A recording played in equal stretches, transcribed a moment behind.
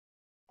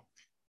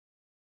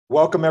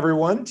Welcome,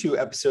 everyone, to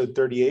episode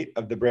 38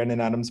 of the Brandon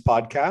Adams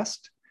podcast.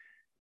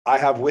 I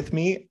have with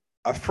me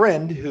a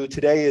friend who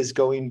today is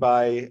going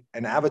by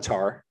an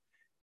avatar.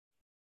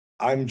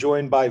 I'm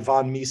joined by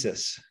Von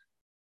Mises.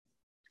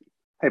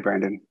 Hey,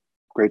 Brandon.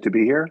 Great to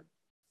be here.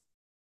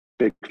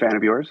 Big fan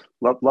of yours.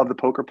 Love the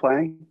poker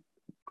playing.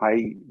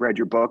 I read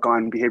your book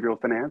on behavioral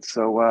finance,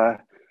 so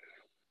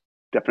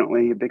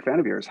definitely a big fan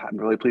of yours. I'm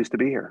really pleased to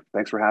be here.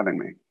 Thanks for having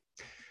me.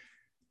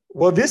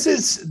 Well, this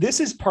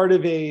is part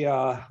of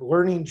a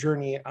learning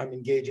journey I'm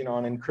engaging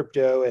on in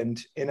crypto and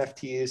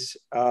NFTs.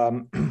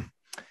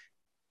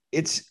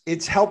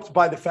 It's helped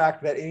by the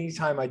fact that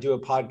anytime I do a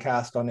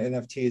podcast on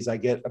NFTs, I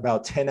get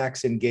about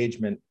 10x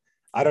engagement.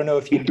 I don't know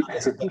if you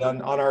noticed, but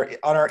on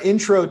our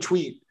intro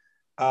tweet,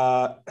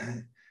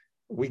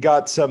 we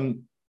got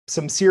some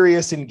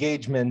serious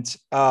engagement,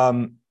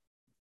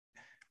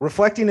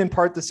 reflecting in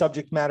part the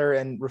subject matter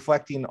and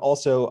reflecting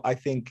also, I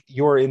think,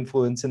 your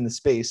influence in the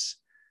space.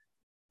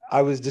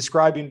 I was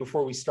describing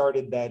before we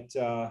started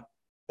that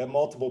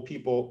multiple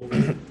people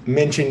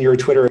mention your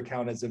Twitter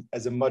account as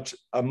a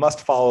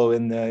must follow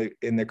in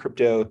the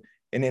crypto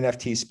and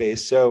NFT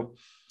space. So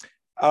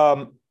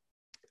I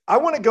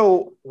want to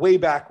go way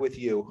back with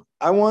you.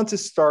 I want to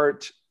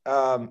start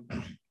say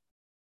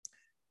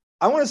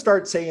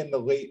in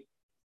the late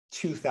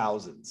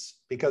 2000s,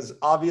 because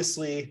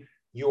obviously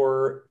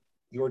your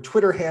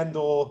Twitter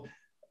handle,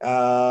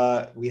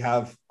 we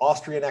have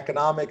Austrian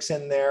economics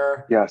in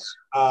there. Yes.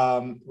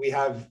 We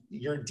have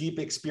your deep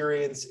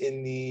experience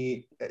in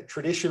the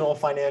traditional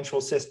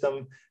financial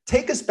system.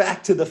 Take us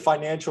back to the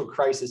financial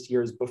crisis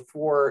years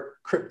before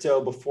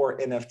crypto, before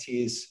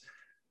NFTs.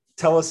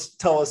 Tell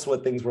us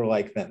what things were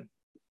like then.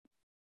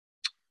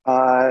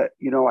 I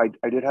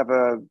did have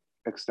a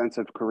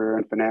extensive career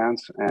in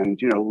finance and,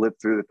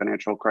 lived through the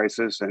financial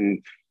crisis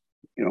and,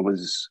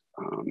 was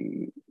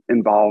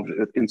involved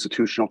with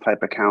institutional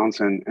type accounts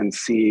and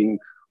seeing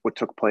what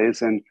took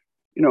place. And,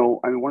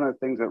 one of the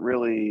things that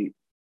really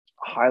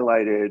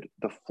highlighted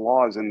the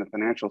flaws in the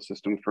financial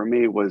system for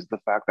me was the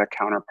fact that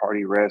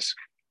counterparty risk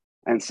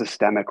and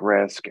systemic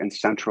risk and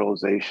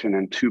centralization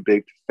and too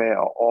big to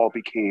fail all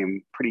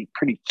became pretty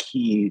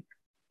key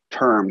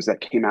terms that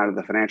came out of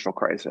the financial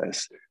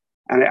crisis.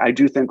 And I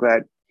do think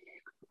that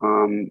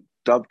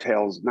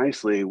dovetails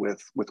nicely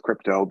with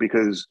crypto,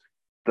 because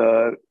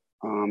the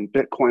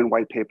Bitcoin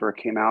white paper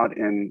came out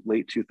in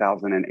late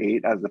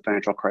 2008 as the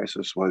financial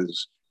crisis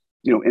was,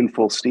 in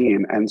full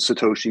steam. And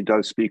Satoshi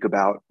does speak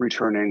about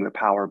returning the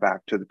power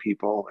back to the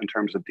people in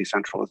terms of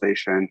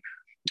decentralization,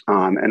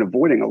 and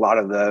avoiding a lot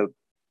of the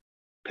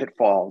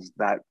pitfalls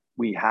that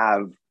we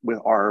have with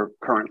our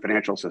current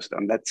financial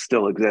system that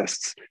still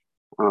exists.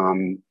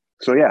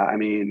 So yeah,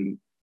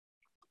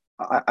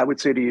 I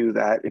would say to you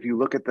that if you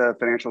look at the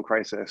financial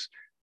crisis,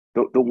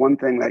 the one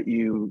thing that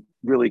you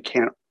really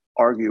can't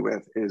argue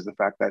with is the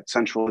fact that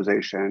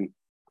centralization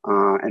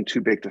and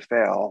too big to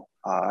fail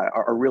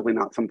are really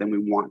not something we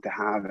want to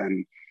have.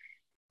 And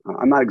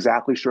I'm not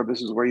exactly sure if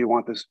this is where you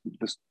want this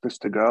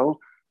to go.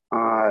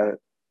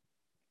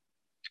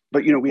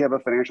 But we have a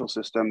financial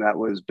system that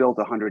was built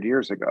 100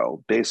 years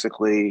ago,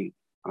 basically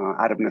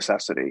out of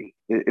necessity.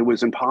 It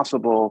was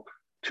impossible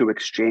to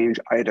exchange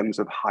items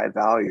of high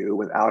value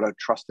without a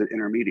trusted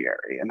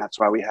intermediary. And that's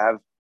why we have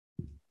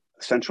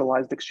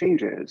centralized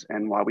exchanges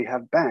and why we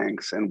have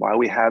banks and why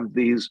we have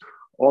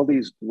all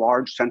these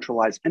large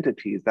centralized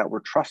entities that were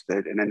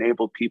trusted and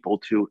enabled people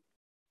to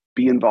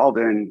be involved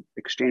in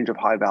exchange of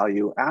high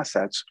value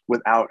assets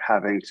without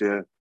having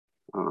to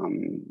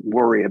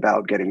worry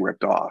about getting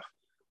ripped off.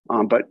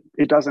 But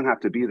it doesn't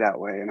have to be that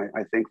way. And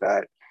I think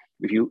that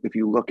if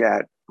you look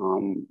at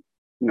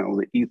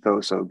the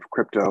ethos of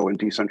crypto and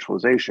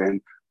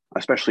decentralization,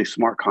 especially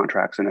smart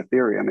contracts in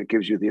Ethereum, it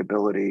gives you the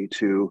ability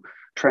to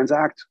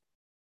transact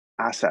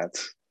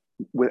assets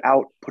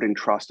without putting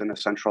trust in a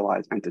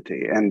centralized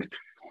entity. And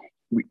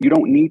you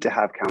don't need to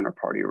have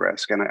counterparty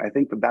risk. And I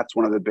think that's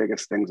one of the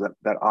biggest things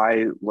that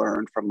I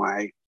learned from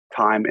my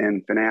time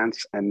in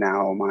finance and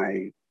now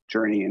my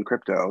journey in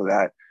crypto,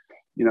 that,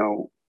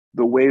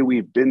 the way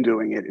we've been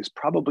doing it is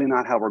probably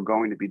not how we're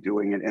going to be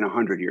doing it in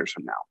 100 years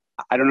from now.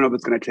 I don't know if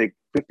it's going to take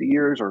 50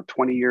 years or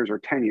 20 years or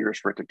 10 years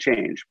for it to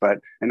change, but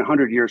in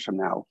 100 years from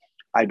now,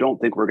 I don't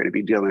think we're going to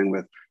be dealing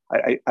with,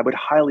 I would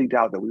highly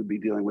doubt that we would be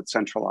dealing with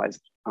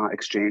centralized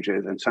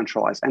exchanges and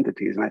centralized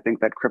entities. And I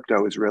think that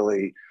crypto is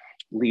really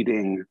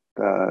leading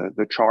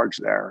the charge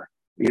there.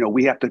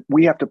 We have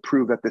to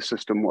prove that this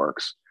system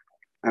works.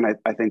 And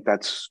I think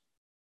that's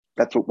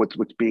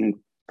what's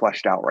being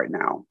fleshed out right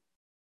now.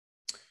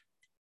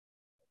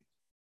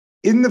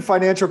 In the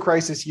financial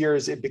crisis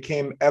years, it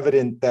became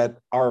evident that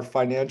our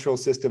financial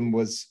system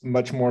was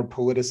much more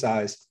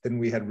politicized than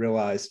we had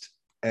realized.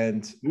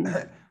 And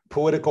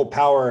political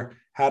power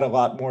had a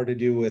lot more to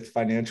do with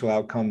financial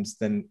outcomes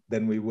than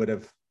we would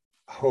have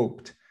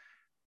hoped.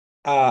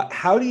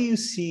 How do you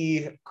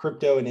see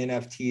crypto and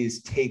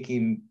NFTs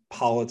taking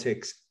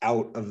politics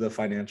out of the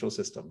financial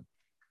system?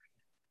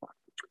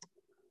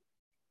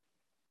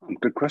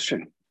 Good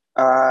question.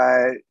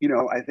 I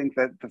think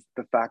that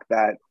the fact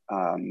that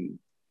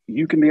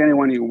you can be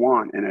anyone you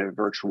want in a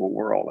virtual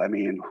world. I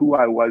mean, who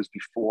I was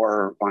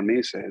before Von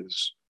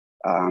Mises,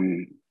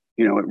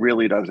 it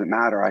really doesn't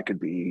matter. I could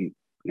be,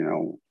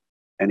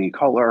 any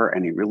color,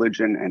 any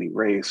religion, any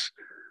race,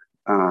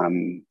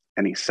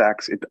 any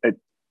sex.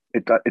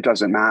 It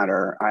doesn't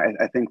matter.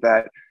 I think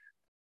that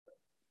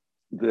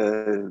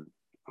the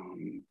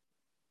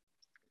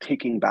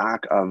taking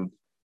back of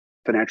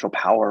financial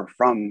power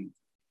from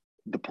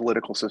the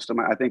political system,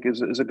 I think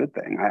is a good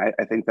thing.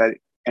 I think that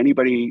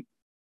anybody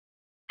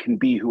can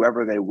be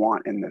whoever they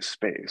want in this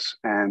space.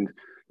 And,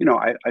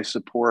 I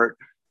support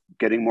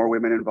getting more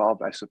women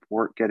involved. I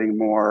support getting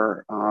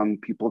more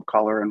people of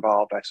color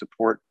involved. I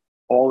support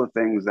all the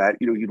things that,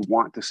 you'd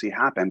want to see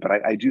happen.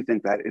 But I do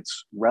think that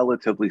it's,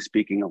 relatively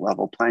speaking, a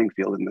level playing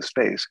field in the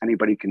space.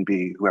 Anybody can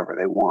be whoever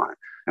they want.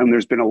 And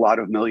there's been a lot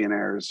of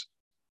millionaires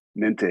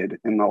minted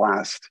in the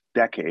last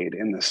decade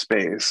in this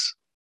space.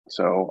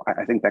 So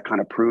I think that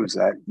kind of proves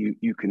that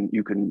you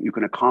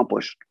can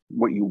accomplish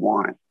what you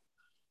want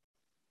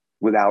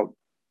without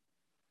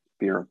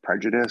fear of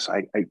prejudice,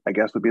 I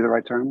guess would be the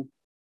right term.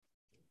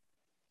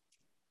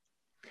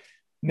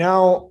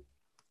 Now,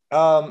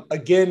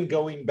 again,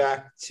 going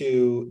back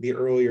to the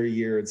earlier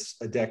years,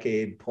 a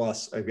decade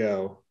plus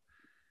ago,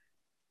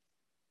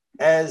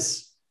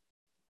 as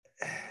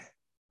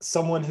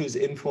someone who's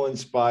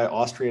influenced by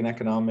Austrian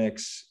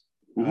economics,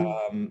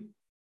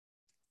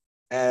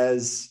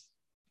 as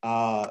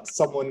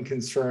someone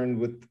concerned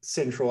with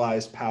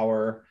centralized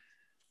power,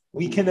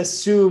 we can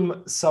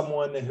assume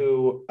someone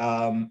who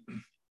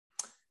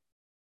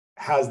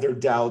has their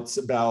doubts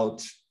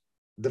about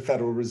the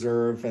Federal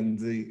Reserve and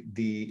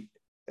the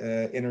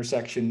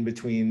intersection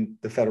between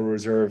the Federal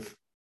Reserve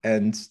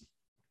and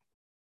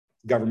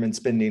government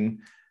spending.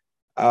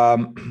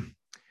 One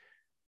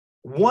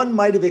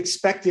might have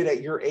expected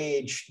at your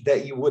age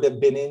that you would have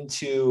been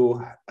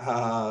into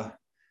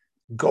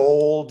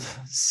gold,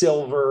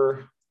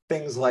 silver,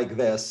 things like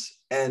this.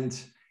 And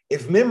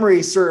if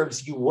memory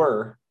serves, you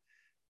were.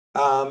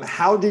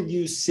 How did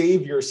you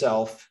save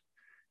yourself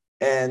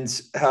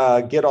and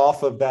get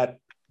off of that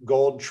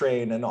gold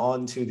train and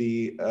onto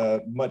the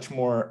much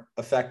more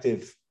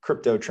effective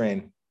crypto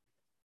train?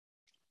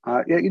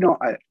 To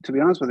be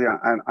honest with you,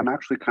 I'm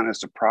actually kind of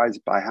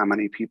surprised by how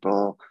many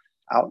people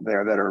out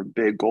there that are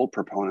big gold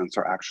proponents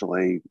are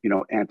actually,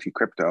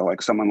 anti-crypto.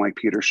 Like someone like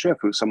Peter Schiff,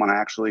 who's someone I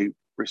actually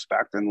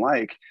respect and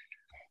like.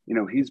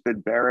 He's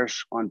been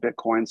bearish on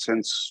Bitcoin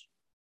since,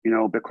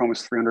 Bitcoin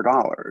was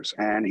 $300,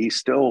 and he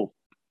still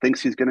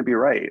thinks he's going to be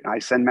right. I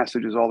send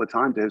messages all the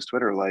time to his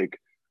Twitter, like,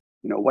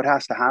 what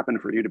has to happen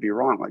for you to be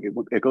wrong? Like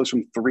it goes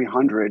from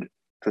 300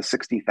 to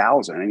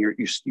 60,000, and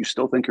you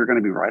still think you're going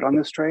to be right on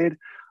this trade.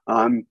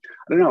 I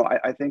don't know.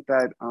 I think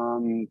that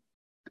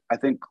I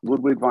think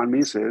Ludwig von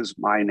Mises,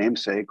 my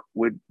namesake,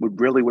 would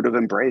have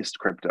embraced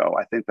crypto.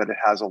 I think that it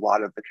has a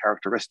lot of the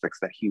characteristics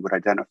that he would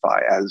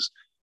identify as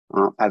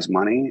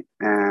money,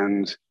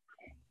 and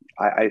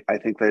I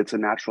think that it's a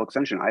natural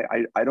extension.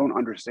 I don't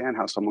understand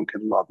how someone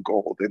can love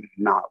gold and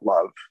not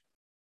love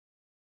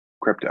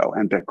crypto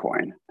and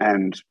Bitcoin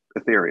and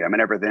Ethereum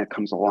and everything that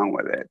comes along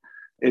with it.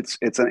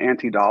 It's an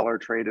anti-dollar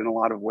trade in a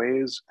lot of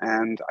ways,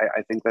 and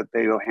I think that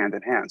they go hand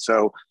in hand.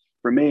 So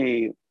for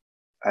me,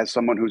 as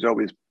someone who's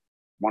always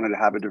wanted to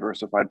have a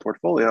diversified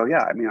portfolio,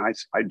 yeah, I mean, I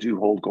do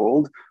hold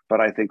gold, but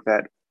I think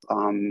that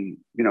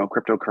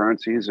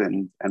cryptocurrencies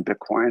and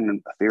Bitcoin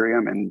and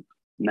Ethereum and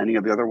many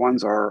of the other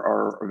ones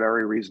are a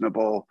very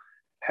reasonable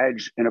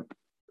hedge in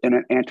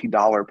an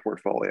anti-dollar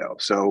portfolio.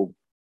 So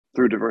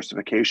through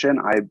diversification,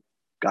 I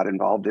got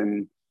involved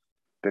in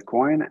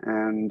Bitcoin,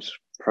 and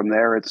from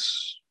there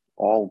it's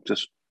all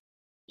just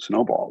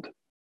snowballed.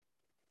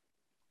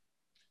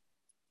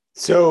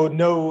 So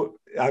no,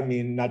 I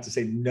mean, not to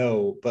say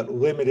no, but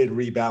limited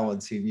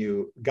rebalancing.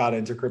 You got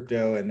into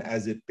crypto, and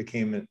as it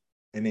became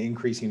an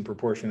increasing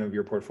proportion of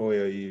your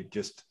portfolio, you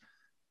just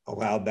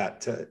allowed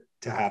that to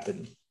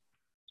happen.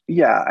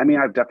 Yeah, I mean,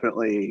 I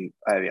definitely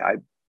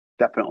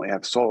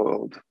have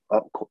sold,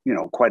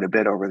 quite a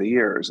bit over the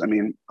years. I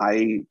mean,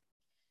 I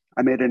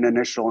made an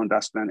initial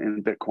investment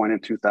in Bitcoin in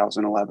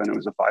 2011. It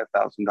was a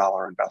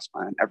 $5,000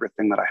 investment, and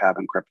everything that I have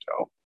in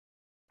crypto,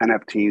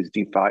 NFTs,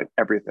 DeFi,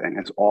 everything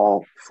has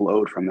all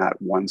flowed from that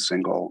one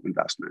single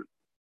investment.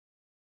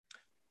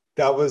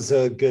 That was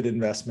a good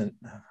investment.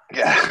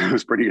 Yeah, it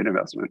was a pretty good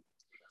investment.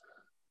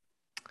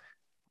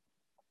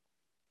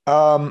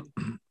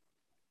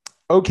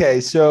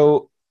 Okay,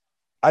 so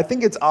I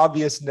think it's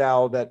obvious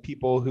now that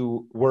people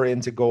who were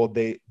into gold,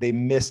 they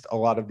missed a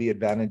lot of the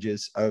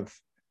advantages of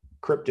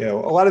crypto,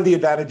 a lot of the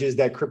advantages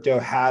that crypto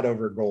had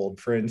over gold.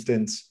 For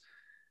instance,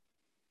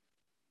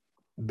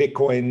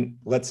 Bitcoin,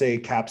 let's say,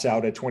 caps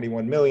out at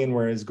 21 million,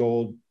 whereas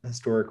gold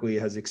historically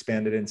has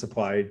expanded in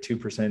supply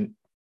 2%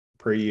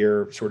 per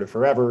year, sort of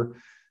forever.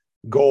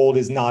 Gold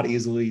is not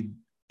easily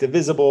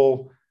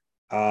divisible,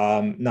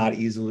 not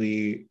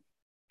easily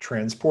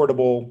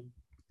transportable,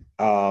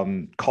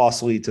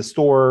 costly to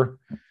store.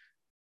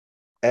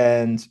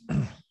 And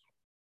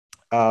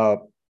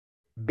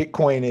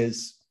Bitcoin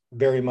is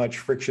very much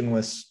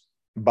frictionless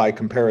by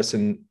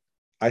comparison.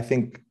 I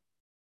think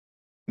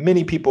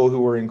many people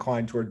who were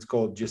inclined towards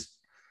gold just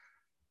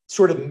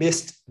sort of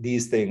missed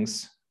these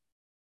things.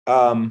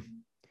 But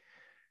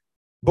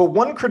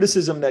one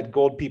criticism that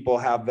gold people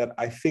have that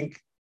I think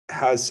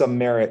has some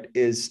merit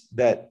is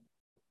that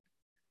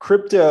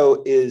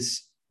crypto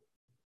is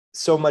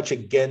so much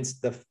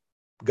against the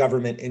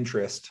government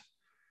interest,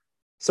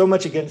 so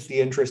much against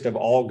the interest of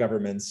all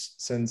governments,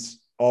 since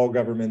all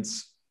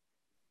governments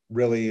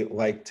really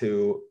like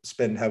to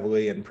spend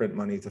heavily and print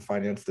money to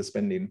finance the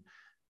spending.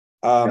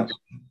 Yes.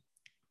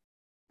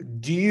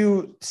 Do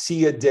you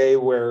see a day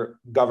where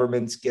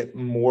governments get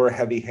more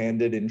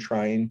heavy-handed in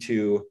trying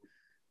to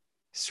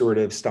sort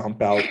of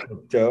stomp out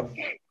crypto?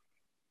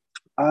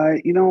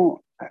 You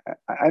know,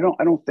 I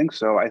don't think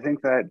so. I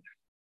think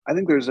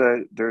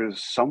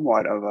there's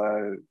somewhat of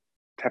a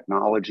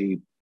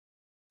technology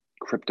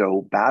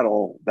crypto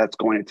battle that's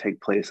going to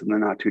take place in the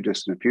not too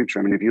distant future.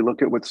 I mean, if you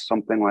look at what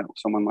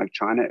someone like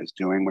China is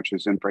doing, which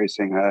is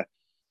embracing a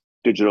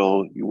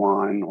digital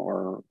yuan,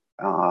 or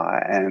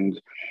and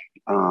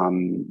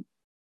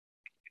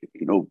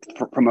you know,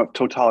 from a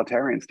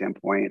totalitarian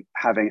standpoint,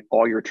 having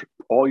all your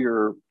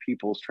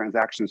people's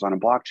transactions on a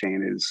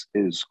blockchain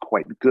is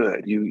quite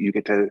good. You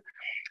get to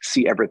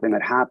see everything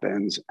that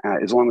happens,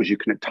 as long as you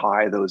can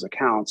tie those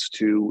accounts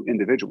to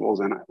individuals.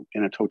 And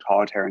in a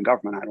totalitarian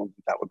government, I don't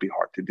think that would be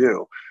hard to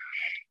do.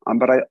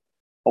 But I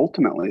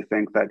ultimately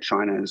think that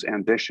China's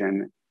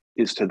ambition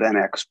is to then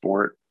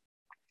export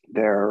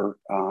their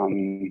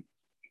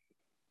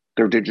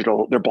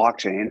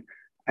blockchain,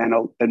 and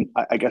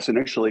I guess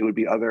initially it would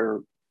be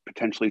other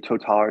potentially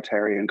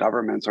totalitarian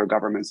governments, or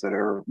governments that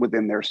are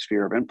within their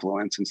sphere of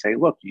influence, and say,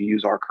 look, you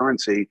use our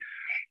currency,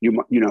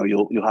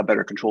 you'll have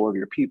better control of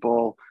your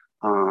people,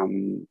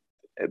 and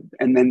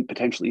then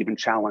potentially even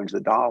challenge the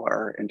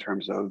dollar in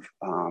terms of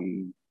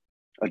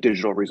a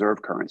digital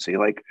reserve currency.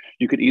 Like,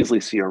 you could easily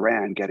see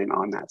Iran getting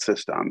on that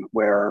system,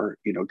 where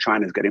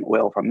China's getting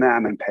oil from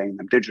them and paying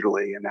them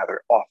digitally, and now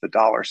they're off the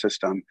dollar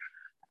system.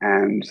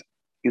 And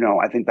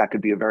I think that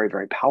could be a very,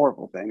 very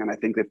powerful thing. And I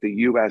think if the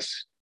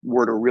U.S.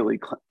 were to really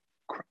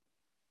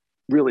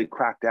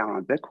crack down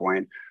on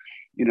Bitcoin,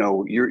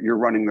 you're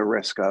running the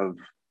risk of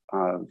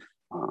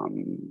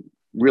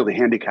really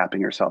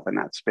handicapping yourself in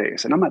that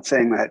space. And I'm not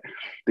saying that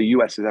the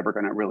U.S. is ever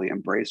going to really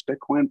embrace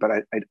Bitcoin, but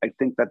I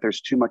think that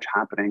there's too much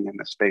happening in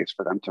the space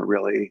for them to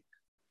really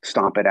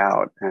stomp it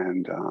out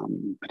and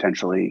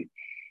potentially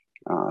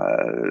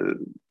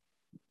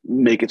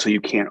make it so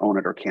you can't own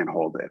it or can't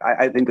hold it.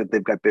 I think that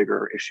they've got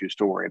bigger issues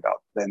to worry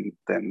about than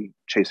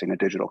chasing a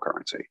digital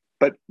currency.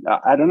 But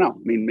I don't know.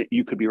 I mean,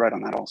 you could be right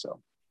on that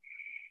also.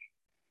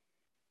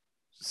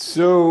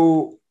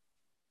 So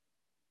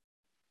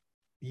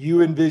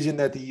you envision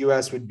that the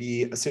U.S. would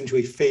be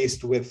essentially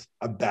faced with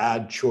a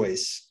bad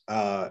choice.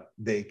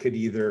 They could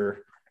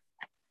either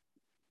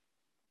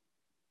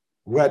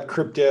let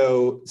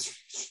crypto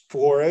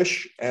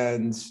flourish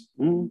and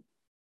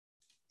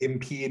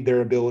impede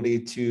their ability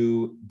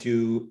to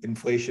do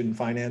inflation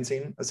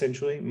financing,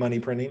 essentially money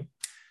printing,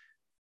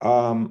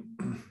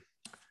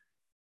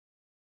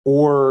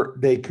 or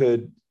they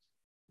could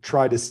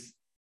try to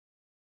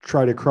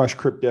crush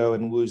crypto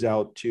and lose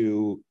out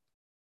to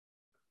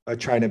a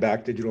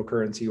China-backed digital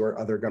currency or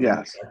other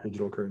government-backed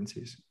digital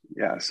currencies.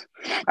 Yes,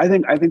 I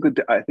think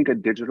a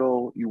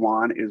digital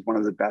yuan is one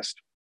of the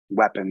best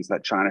weapons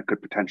that China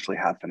could potentially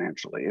have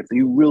financially. If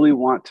you really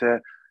want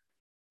to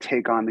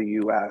take on the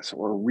U.S.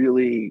 or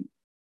really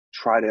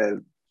try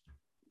to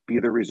be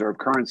the reserve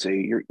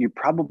currency, you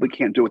probably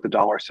can't do it with the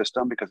dollar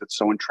system because it's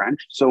so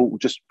entrenched. So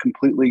just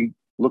completely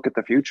look at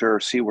the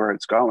future, see where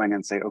it's going,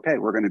 and say, okay,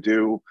 we're going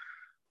to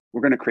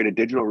create a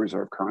digital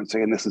reserve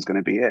currency, and this is going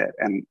to be it.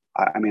 And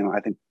I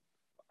think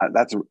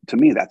to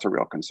me that's a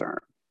real concern.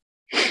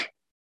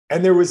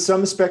 And there was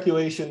some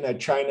speculation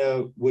that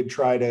China would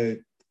try to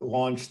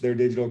launch their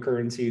digital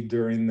currency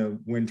during the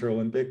Winter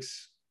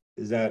Olympics.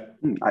 Is that?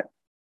 From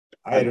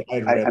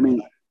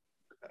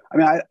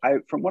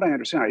what I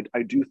understand,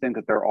 I do think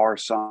that there are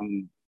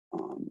some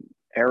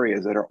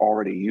areas that are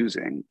already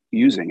using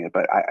it,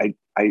 but I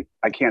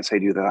can't say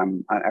to you that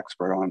I'm an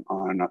expert on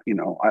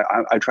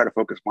I try to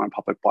focus more on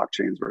public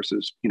blockchains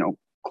versus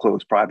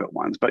closed private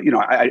ones, but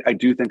I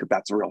do think that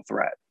that's a real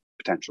threat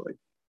potentially.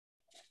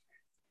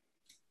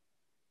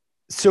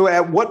 So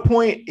at what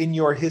point in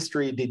your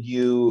history did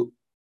you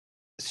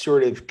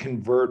sort of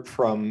convert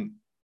from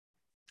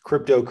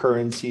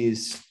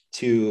cryptocurrencies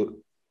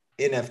to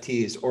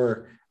NFTs,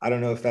 or I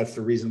don't know if that's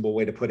the reasonable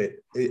way to put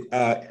it.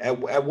 At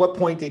what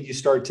point did you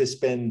start to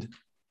spend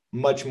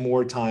much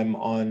more time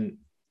on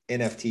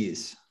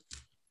NFTs?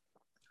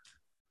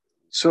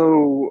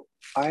 So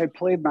I had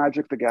played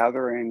Magic the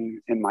Gathering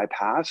in my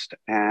past,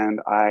 and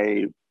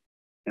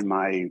in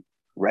my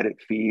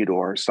Reddit feed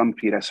or some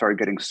feed, I started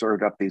getting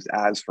served up these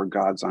ads for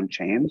Gods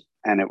Unchained,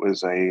 and it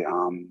was a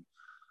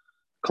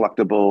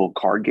collectible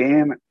card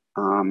game,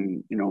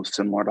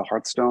 similar to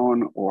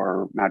Hearthstone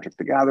or Magic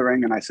the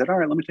Gathering. And I said, all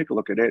right, let me take a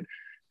look at it.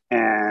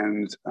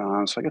 And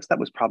so I guess that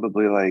was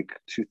probably like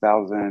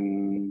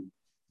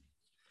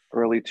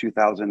early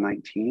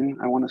 2019,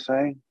 I want to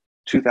say.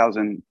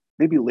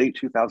 maybe late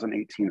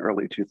 2018,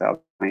 early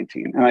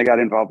 2019. And I got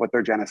involved with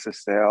their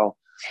Genesis sale,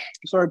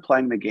 started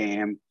playing the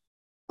game,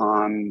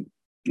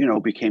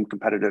 became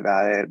competitive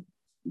at it,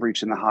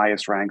 reaching the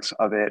highest ranks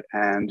of it,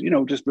 and,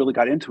 just really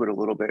got into it a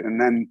little bit. And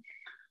then,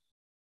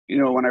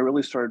 when I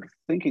really started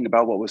thinking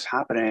about what was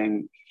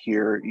happening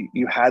here,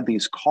 you had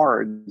these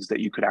cards that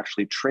you could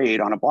actually trade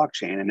on a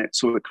blockchain. And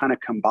so it kind of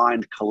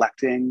combined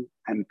collecting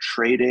and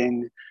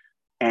trading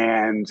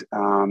and,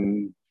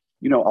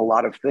 a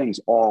lot of things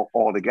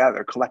all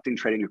together, collecting,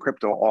 trading, and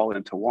crypto all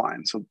into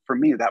one. So for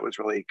me, that was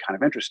really kind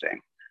of interesting.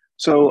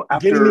 So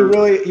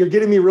you're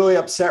getting me really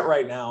upset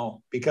right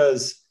now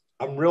because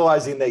I'm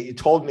realizing that you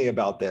told me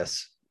about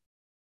this.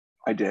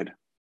 I did.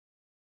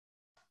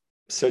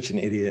 Such an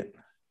idiot.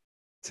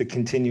 It's a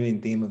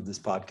continuing theme of this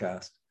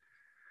podcast.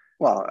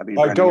 Well, I mean,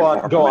 go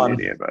on.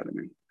 Idiot, but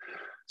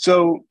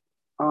so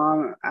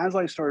as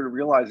I started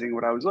realizing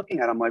what I was looking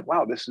at, I'm like,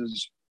 wow, this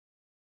is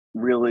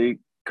really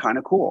kind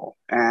of cool.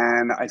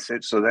 And I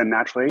said, so then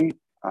naturally,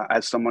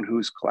 as someone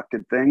who's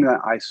collected things,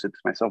 I said to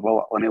myself,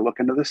 well, let me look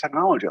into this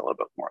technology a little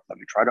bit more. Let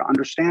me try to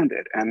understand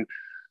it. And,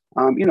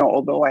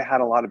 although I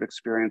had a lot of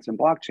experience in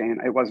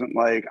blockchain, it wasn't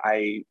like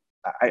I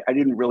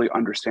didn't really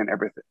understand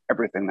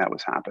everything that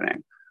was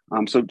happening.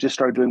 So just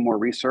started doing more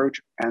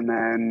research. And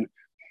then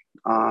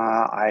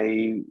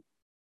I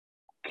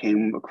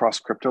came across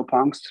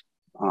CryptoPunks.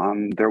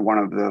 They're one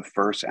of the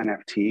first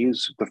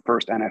NFTs, the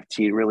first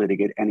NFT really to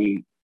get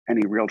any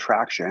real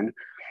traction.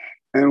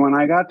 And when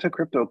I got to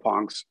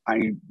CryptoPunks,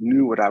 I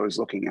knew what I was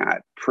looking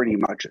at pretty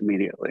much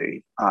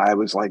immediately. I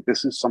was like,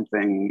 this is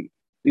something,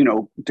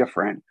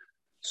 different,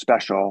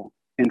 special,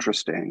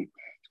 interesting.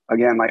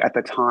 Again, like at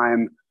the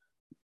time,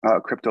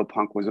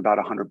 CryptoPunk was about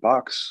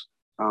 $100.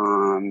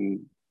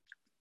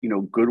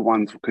 Good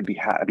ones could be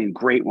had. I mean,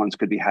 great ones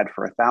could be had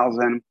for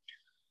 1,000.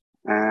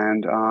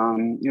 And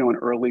in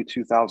early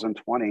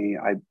 2020,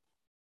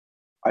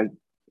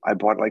 I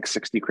bought like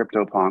 60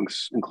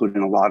 CryptoPunks,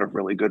 including a lot of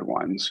really good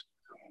ones.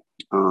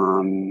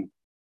 And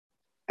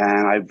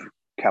I've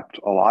kept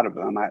a lot of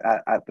them.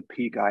 At the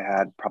peak, I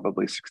had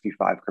probably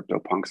 65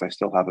 CryptoPunks. I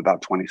still have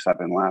about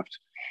 27 left.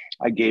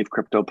 I gave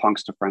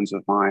CryptoPunks to friends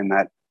of mine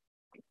that,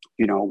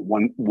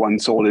 one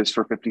sold is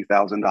for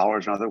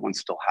 $50,000. Another one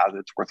still has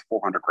it's worth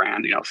 400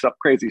 grand,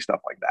 crazy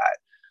stuff like that.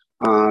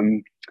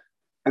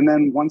 And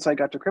then once I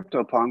got to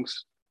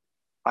CryptoPunks,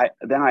 I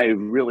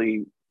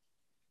really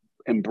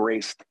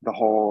embraced the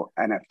whole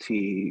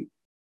NFT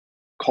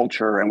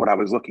culture and what I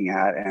was looking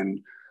at.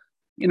 And,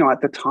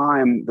 at the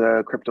time,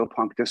 the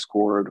CryptoPunk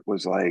Discord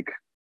was like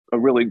a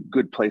really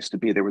good place to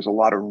be. There was a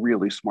lot of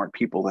really smart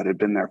people that had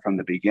been there from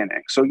the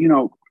beginning. So,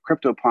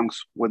 CryptoPunks,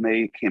 when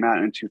they came out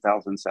in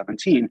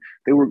 2017,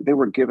 they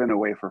were given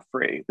away for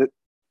free.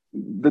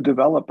 The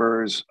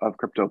developers of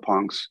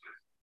CryptoPunks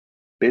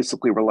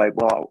basically were like,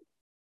 well,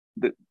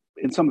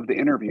 in some of the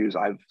interviews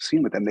I've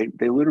seen with them,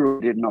 they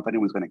literally didn't know if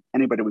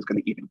anybody was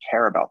going to even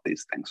care about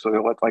these things. So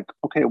they're like,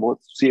 okay, well,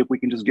 let's see if we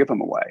can just give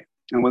them away.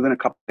 And within a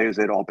couple of days,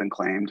 they'd all been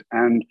claimed.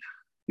 And,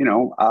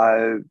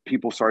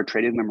 people started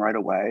trading them right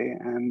away.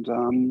 And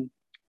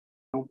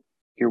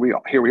here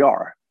we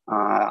are.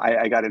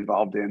 I got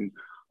involved in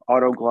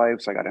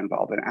Autoglyphs. I got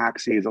involved in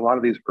Axes. A lot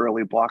of these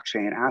early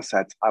blockchain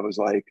assets. I was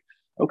like,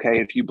 okay,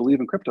 if you believe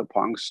in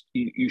CryptoPunks,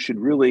 you should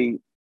really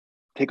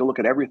take a look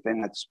at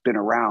everything that's been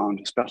around,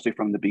 especially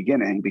from the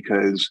beginning,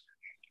 because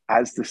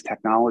as this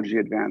technology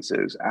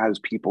advances, as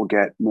people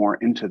get more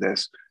into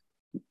this,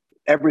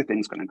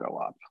 everything's going to go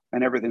up,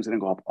 and everything's going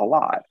to go up a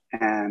lot.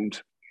 And,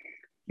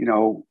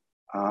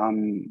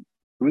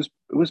 it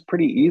was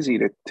pretty easy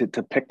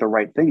to pick the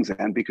right things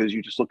in, because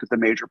you just looked at the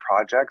major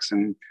projects,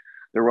 and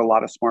there were a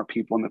lot of smart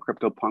people in the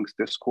CryptoPunks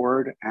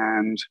Discord,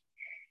 and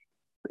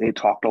they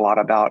talked a lot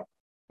about,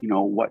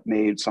 what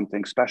made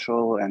something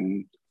special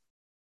and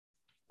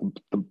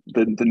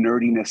the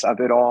nerdiness of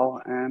it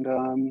all.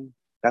 And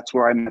that's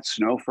where I met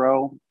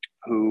Snowfro,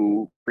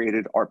 who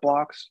created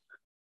Artblocks.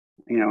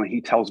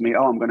 He tells me,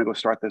 oh, I'm going to go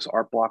start this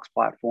Artblocks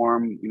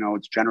platform.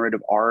 It's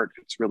generative art.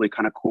 It's really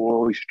kind of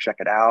cool. You should check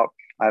it out.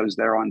 I was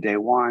there on day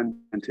one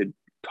and did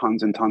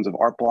tons and tons of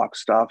Artblock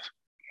stuff,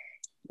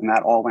 and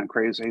that all went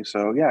crazy.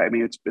 So yeah, I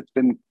mean,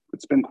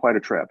 it's been quite a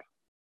trip.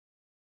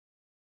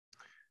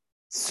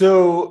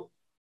 So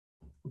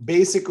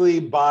basically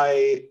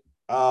by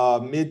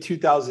mid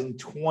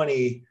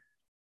 2020,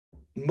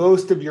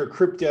 most of your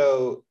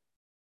crypto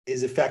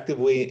is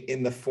effectively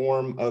in the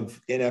form of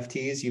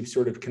NFTs. You've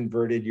sort of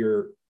converted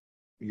your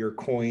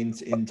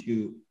coins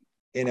into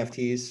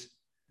NFTs.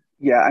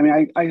 Yeah, I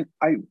mean,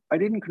 I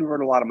didn't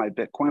convert a lot of my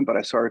Bitcoin, but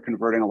I started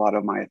converting a lot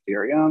of my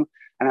Ethereum.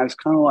 And I was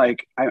kind of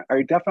like,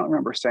 I definitely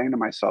remember saying to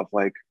myself,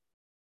 like,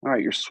 all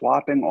right, you're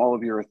swapping all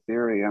of your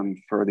Ethereum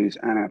for these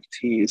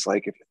NFTs.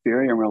 Like, if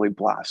Ethereum really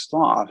blasts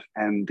off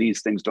and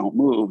these things don't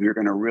move, you're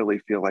going to really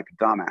feel like a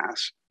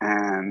dumbass.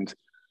 And,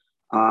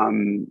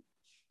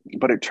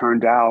 but it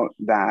turned out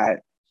that,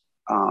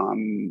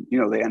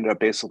 they ended up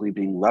basically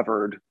being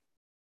levered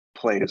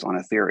plays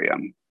on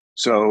Ethereum.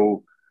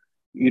 So,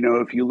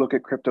 if you look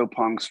at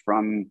CryptoPunks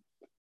from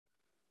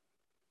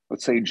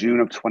let's say June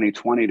of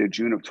 2020 to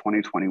June of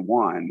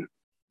 2021,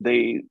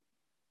 they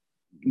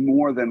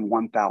more than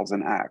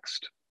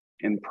 1000x'd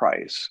in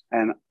price.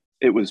 And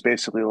it was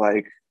basically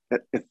like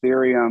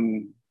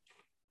Ethereum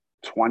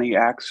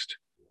 20x'd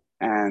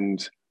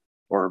and,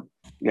 or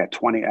yeah,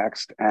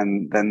 20x'd,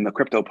 and then the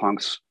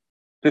CryptoPunks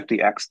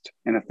 50x'd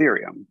in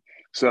Ethereum.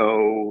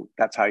 So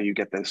that's how you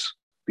get these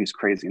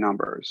crazy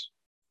numbers.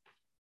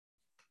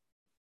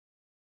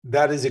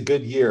 That is a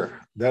good year.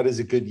 That is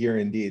a good year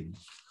indeed.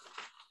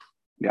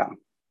 Yeah.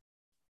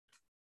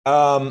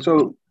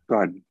 So go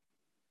ahead.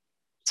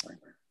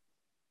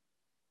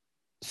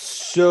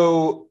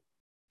 So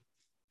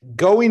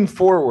going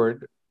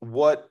forward,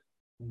 what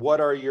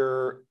are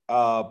your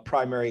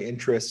primary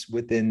interests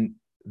within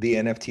the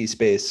NFT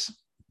space?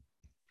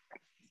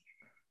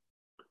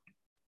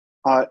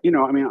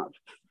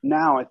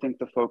 Now I think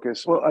the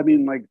focus, well, I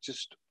mean, like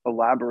just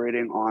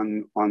elaborating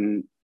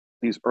on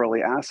these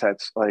early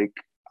assets, like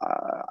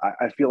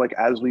I feel like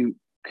as we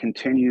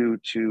continue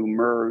to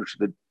merge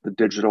the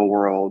digital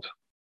world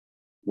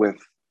with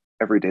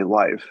everyday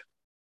life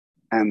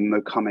and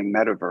the coming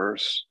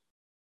metaverse,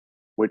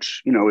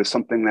 which, is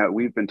something that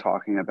we've been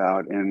talking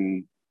about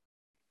in,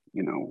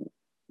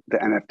 the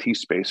NFT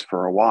space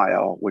for a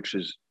while, which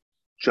is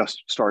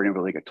just starting to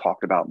really get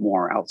talked about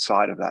more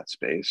outside of that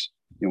space.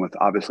 With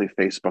obviously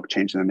Facebook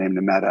changing the name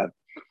to Meta,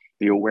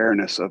 the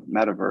awareness of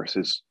metaverse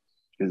is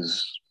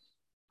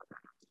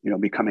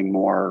becoming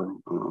more,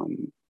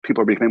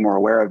 people are becoming more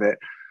aware of it.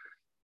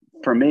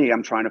 For me,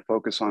 I'm trying to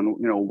focus on,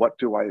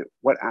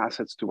 what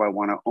assets do I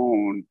want to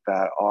own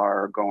that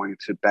are going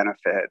to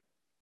benefit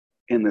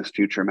in this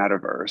future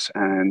metaverse?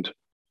 And,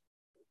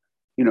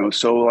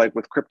 so like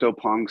with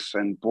CryptoPunks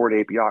and Bored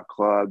Ape Yacht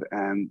Club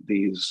and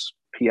these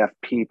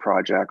PFP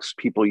projects,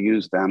 people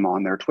use them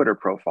on their Twitter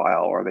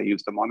profile or they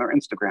use them on their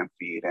Instagram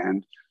feed.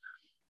 And,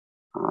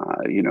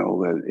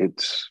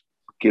 it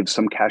gives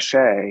some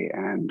cachet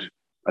and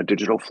a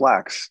digital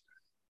flex.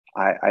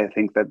 I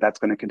think that that's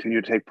going to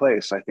continue to take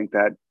place. I think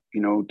that,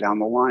 down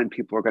the line,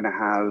 people are going to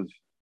have,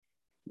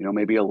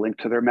 maybe a link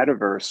to their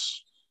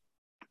metaverse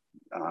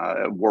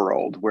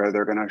world where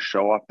they're going to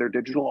show off their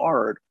digital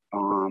art,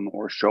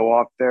 or show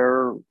off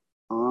their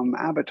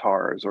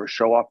avatars, or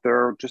show off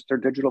their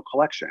digital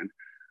collection.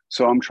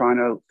 So I'm trying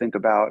to think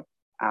about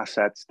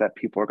assets that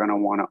people are going to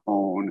want to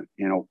own,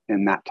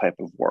 in that type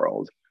of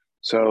world.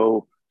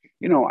 So,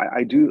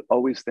 I do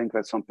always think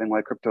that something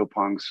like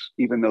CryptoPunks,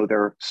 even though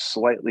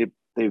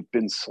they've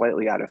been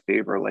slightly out of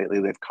favor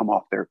lately, they've come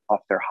off their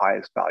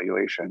highest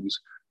valuations.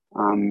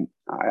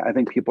 I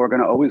think people are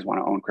going to always want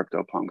to own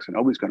CryptoPunks and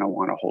always going to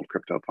want to hold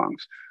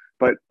CryptoPunks.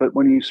 But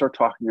when you start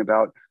talking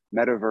about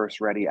metaverse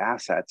ready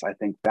assets, I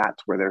think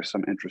that's where there's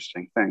some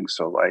interesting things.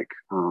 So like,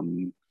 I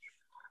don't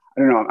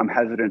know, I'm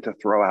hesitant to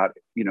throw out,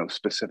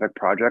 specific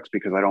projects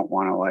because I don't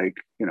want to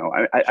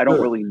I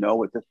don't really know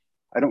what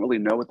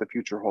the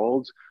future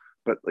holds.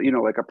 But,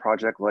 like a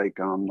project like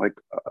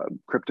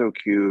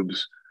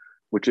CryptoCubes,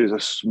 which is a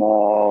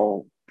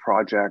small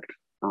project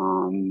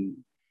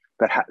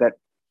that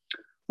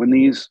when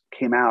these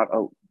came out,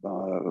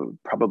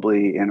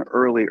 probably in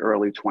early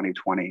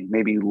 2020,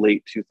 maybe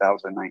late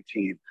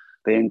 2019,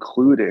 they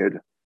included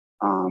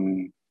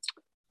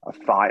a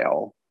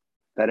file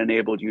that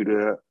enabled you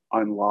to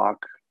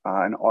unlock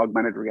an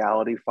augmented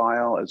reality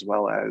file as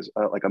well as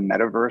like a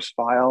metaverse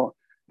file.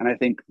 And I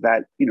think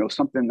that,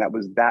 something that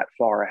was that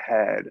far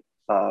ahead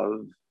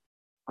of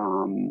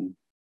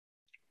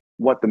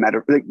what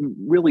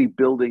really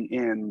building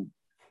in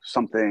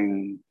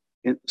something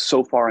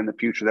so far in the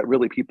future that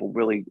really people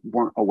really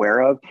weren't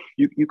aware of.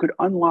 You could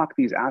unlock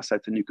these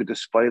assets and you could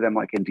display them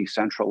like in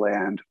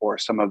Decentraland or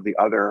some of the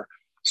other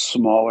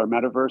smaller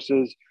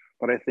metaverses.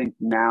 But I think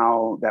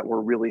now that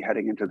we're really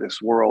heading into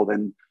this world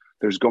and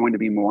there's going to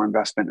be more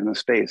investment in the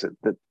space,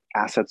 that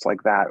assets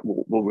like that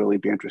will really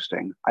be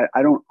interesting.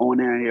 I don't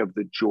own any of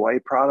the Joy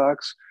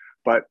products,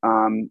 but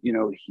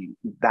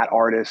that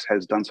artist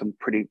has done some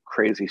pretty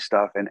crazy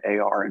stuff in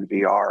AR and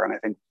VR, and I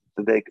think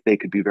that they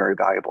could be very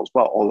valuable as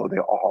well, although they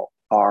all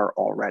are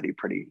already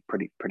pretty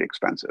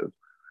expensive.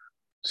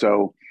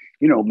 So,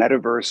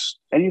 metaverse,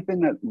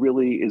 anything that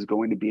really is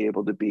going to be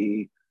able to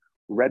be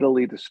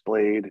readily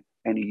displayed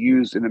and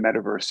used in a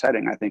metaverse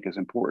setting, I think is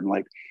important.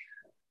 Like,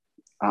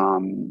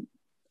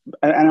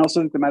 and I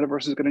also think the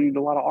metaverse is going to need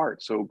a lot of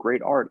art. So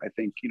great art, I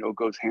think,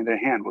 goes hand in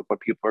hand with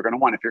what people are going to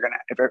want.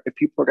 If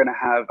people are going to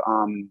have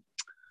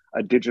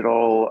a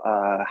digital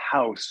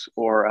house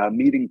or a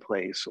meeting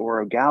place or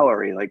a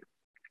gallery, like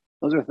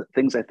those are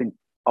things I think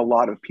a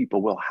lot of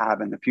people will have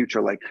in the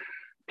future. Like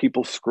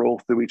people scroll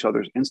through each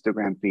other's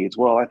Instagram feeds.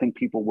 Well, I think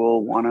people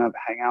will want to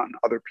hang out in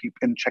other people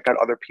and check out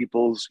other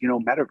people's,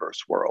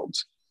 metaverse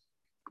worlds.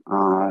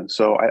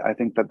 So I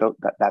think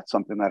that's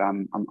something that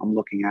I'm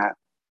looking at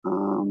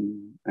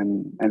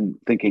and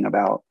thinking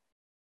about.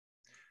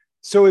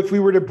 So if we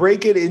were to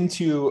break it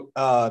into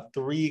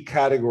 3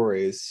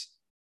 categories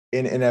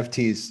in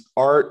NFTs: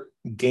 art,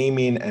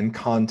 gaming, and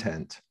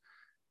content.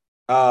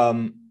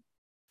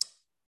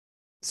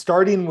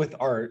 Starting with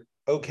art,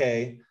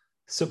 okay,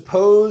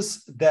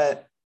 suppose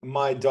that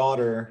my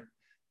daughter,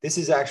 this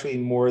is actually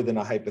more than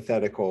a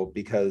hypothetical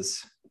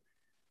because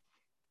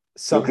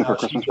Looking somehow for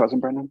Christmas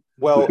present, Brendan?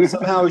 well,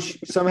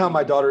 somehow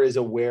my daughter is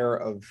aware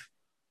of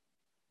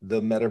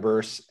the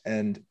metaverse,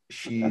 and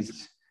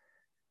she's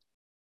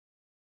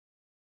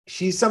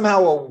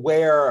somehow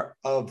aware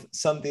of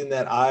something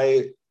that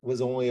I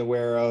was only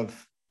aware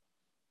of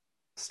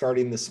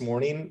starting this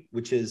morning,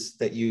 which is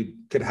that you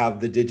could have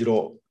the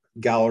digital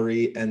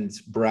gallery and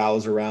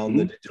browse around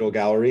the digital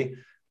gallery,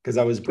 because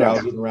I was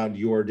browsing around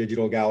your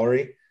digital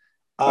gallery.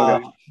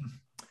 Okay.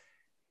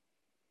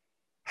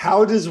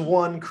 How does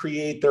one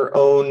create their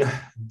own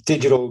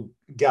digital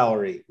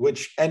gallery?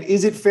 And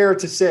is it fair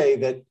to say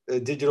that a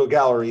digital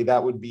gallery,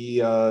 that would be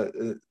a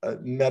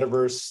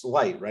metaverse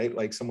light, right?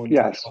 Like someone.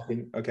 Yes.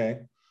 Okay.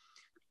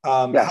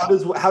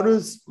 Yes. How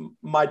does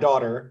my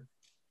daughter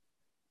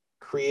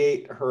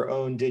create her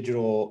own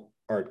digital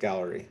art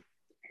gallery?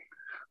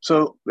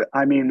 So,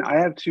 I mean, I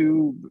have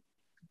two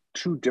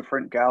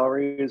different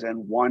galleries,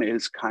 and one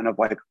is kind of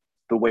like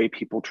the way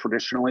people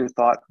traditionally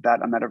thought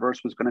that a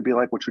metaverse was going to be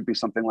like, which would be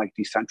something like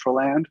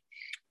Decentraland.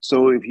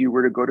 So if you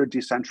were to go to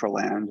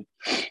Decentraland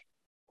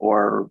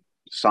or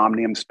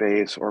Somnium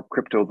Space or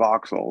Crypto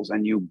Voxels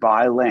and you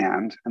buy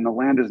land, and the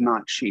land is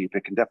not cheap,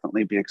 it can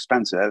definitely be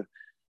expensive.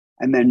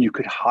 And then you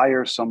could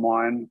hire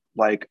someone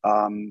like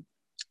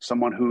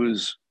someone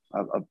who's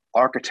a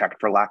architect,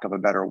 for lack of a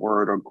better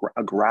word, or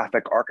a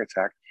graphic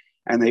architect,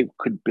 and they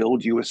could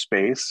build you a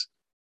space,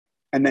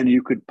 and then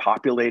you could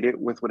populate it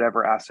with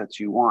whatever assets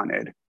you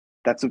wanted.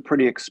 That's a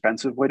pretty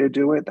expensive way to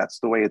do it. That's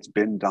the way it's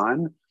been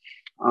done.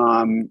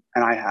 And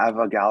I have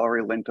a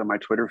gallery linked on my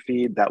Twitter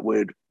feed that's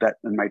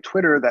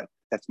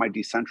my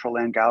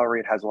Decentraland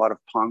gallery. It has a lot of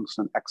punks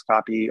and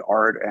Xcopy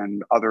art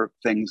and other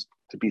things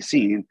to be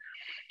seen.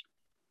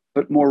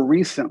 But more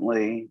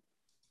recently,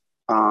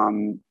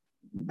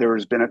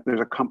 there's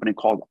a company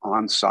called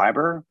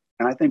OnCyber,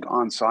 and I think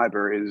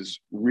OnCyber is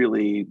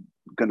really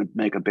going to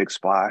make a big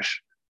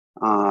splash.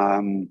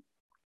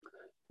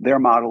 Their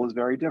model is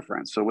very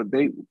different. So what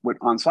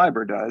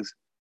OnCyber does,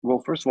 well,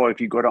 first of all, if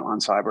you go to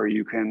OnCyber,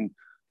 you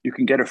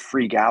can get a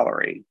free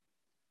gallery,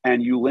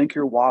 and you link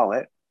your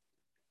wallet,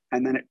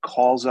 and then it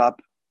calls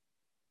up.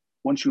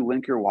 Once you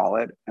link your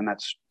wallet, and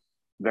that's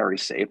very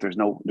safe. There's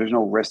no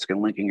risk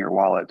in linking your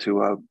wallet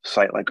to a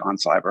site like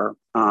OnCyber.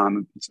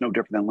 It's no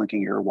different than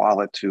linking your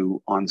wallet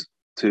to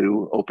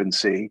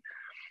OpenSea.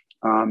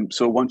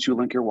 So once you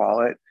link your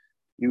wallet,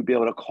 you'd be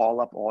able to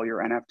call up all your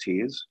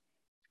NFTs.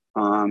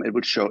 It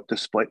would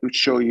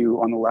show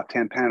you on the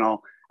left-hand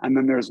panel, and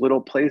then there's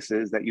little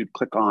places that you'd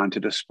click on to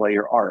display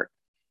your art.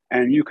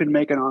 And you can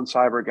make an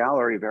OnCyber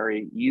gallery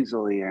very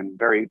easily and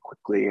very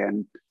quickly,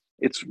 and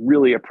it's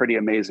really a pretty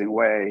amazing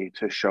way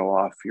to show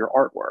off your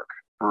artwork.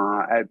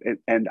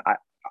 And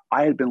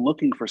I had been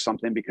looking for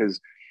something because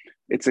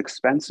it's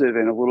expensive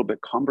and a little bit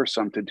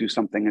cumbersome to do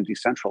something in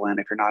Decentraland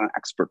if you're not an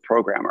expert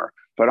programmer.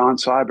 But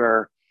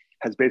OnCyber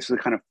has basically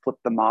kind of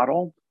flipped the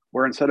model,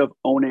 where instead of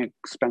owning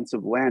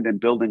expensive land and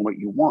building what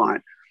you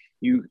want,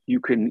 you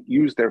can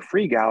use their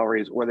free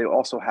galleries, or they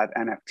also have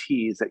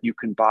NFTs that you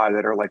can buy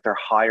that are like their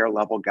higher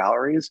level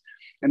galleries.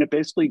 And it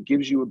basically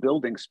gives you a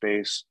building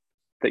space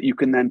that you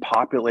can then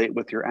populate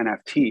with your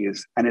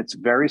NFTs. And it's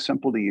very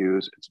simple to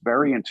use. It's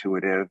very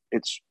intuitive.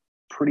 It's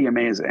pretty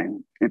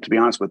amazing, and to be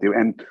honest with you.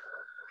 And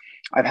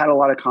I've had a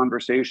lot of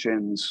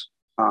conversations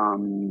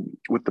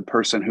with the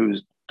person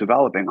who's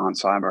developing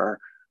OnCyber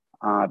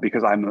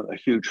because I'm a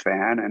huge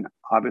fan, and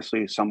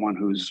obviously someone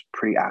who's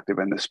pretty active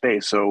in the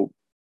space. So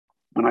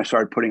when I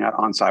started putting out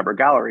OnCyber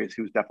galleries,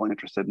 he was definitely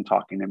interested in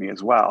talking to me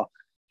as well.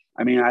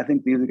 I mean, I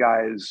think these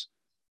guys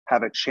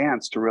have a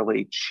chance to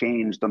really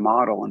change the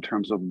model in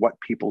terms of what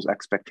people's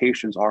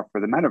expectations are for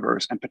the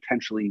metaverse, and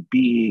potentially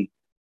be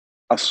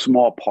a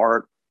small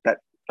part that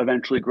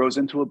eventually grows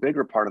into a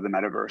bigger part of the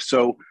metaverse.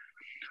 So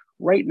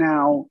right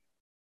now,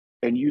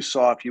 and you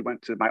saw if you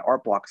went to my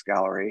Art Blocks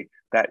gallery,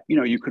 that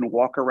you can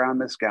walk around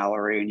this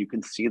gallery and you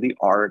can see the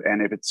art,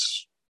 and if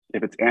it's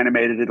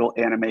animated, it'll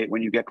animate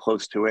when you get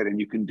close to it, and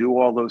you can do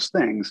all those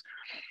things.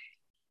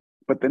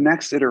 But the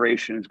next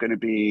iteration is going to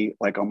be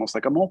like almost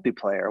like a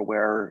multiplayer,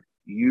 where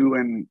you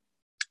and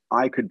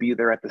I could be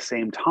there at the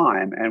same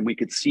time, and we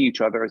could see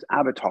each other as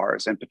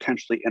avatars and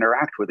potentially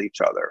interact with each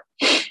other.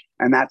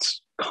 And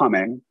that's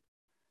coming.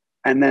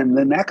 And then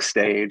the next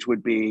stage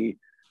would be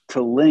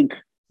to link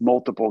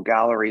multiple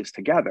galleries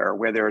together,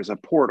 where there's a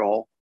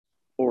portal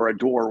or a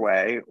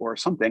doorway or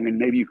something, and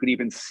maybe you could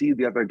even see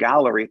the other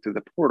gallery through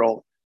the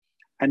portal,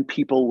 and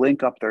people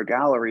link up their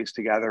galleries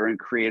together and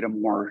create a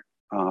more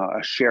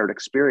a shared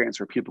experience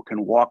where people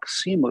can walk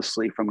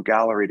seamlessly from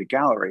gallery to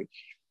gallery.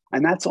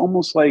 And that's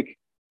almost like,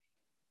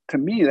 to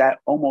me, that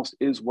almost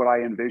is what I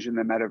envision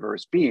the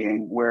metaverse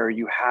being, where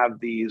you have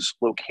these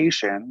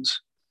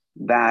locations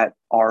that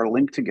are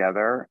linked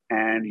together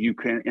and you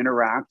can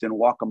interact and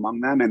walk among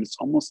them. And it's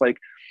almost like,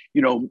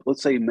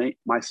 let's say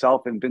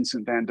myself and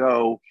Vincent Van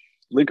Gogh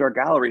link our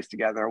galleries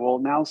together. Well,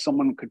 now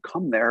someone could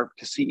come there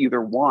to see either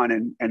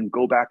one and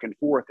go back and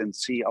forth and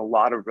see a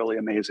lot of really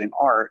amazing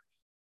art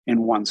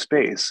in one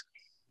space.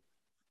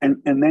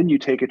 And then you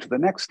take it to the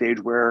next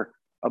stage where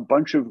a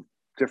bunch of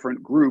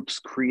different groups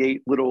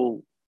create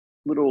little,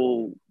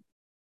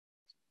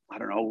 I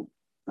don't know,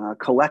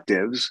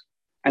 collectives.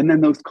 And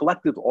then those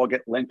collectives all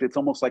get linked. It's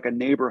almost like a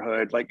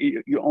neighborhood, like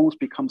it almost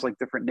becomes like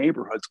different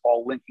neighborhoods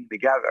all linking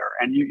together.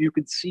 And you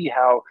could see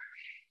how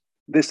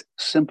this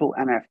simple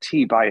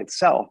NFT by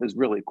itself is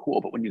really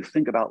cool. But when you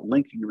think about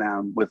linking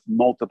them with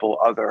multiple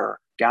other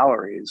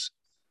galleries,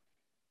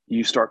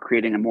 you start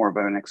creating a more of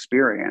an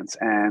experience.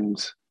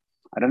 And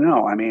I don't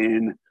know. I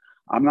mean,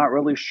 I'm not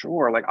really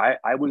sure. Like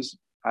I was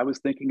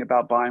thinking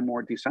about buying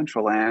more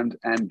Decentraland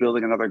and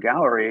building another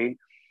gallery,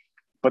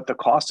 but the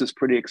cost is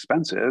pretty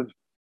expensive.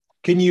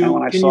 Can you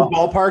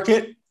ballpark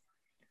it?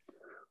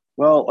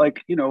 Well,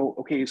 like,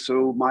 okay,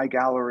 so my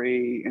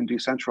gallery in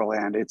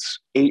Decentraland, it's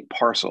 8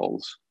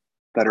 parcels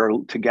that are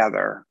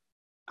together.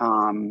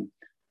 It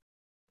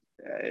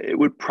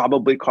would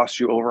probably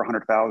cost you over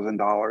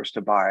 $100,000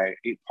 to buy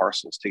 8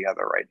 parcels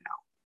together right now.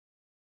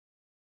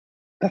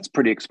 That's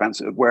pretty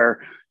expensive, where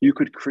you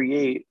could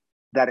create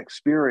that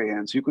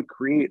experience. You could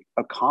create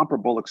a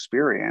comparable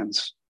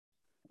experience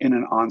in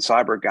an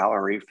OnCyber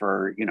gallery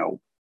for,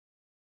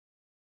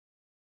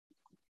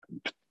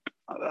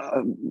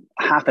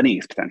 half an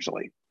ETH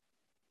potentially.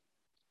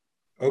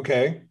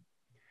 Okay.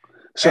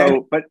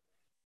 So, but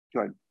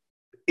go ahead.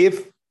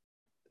 If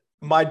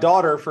my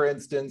daughter, for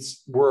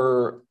instance,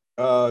 were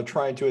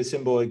trying to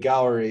assemble a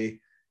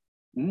gallery,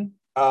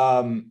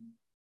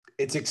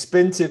 it's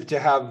expensive to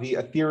have the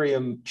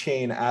Ethereum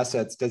chain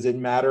assets. Does it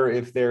matter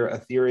if they're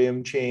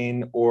Ethereum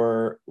chain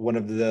or one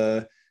of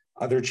the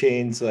other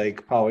chains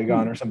like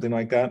Polygon or something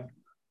like that?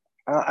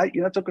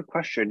 That's a good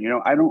question.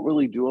 I don't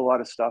really do a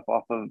lot of stuff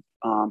off of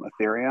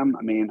Ethereum.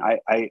 I mean,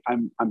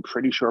 I'm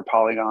pretty sure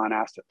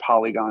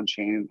Polygon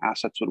chain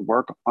assets would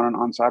work on an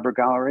OnCyber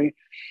gallery.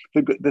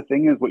 The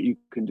thing is, what you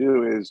can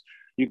do is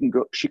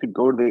she could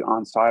go to the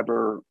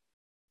OnCyber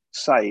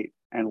site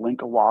and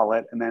link a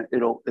wallet, and then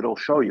it'll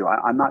show you.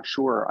 I'm not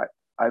sure.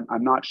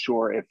 I'm not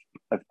sure if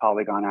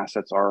Polygon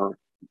assets are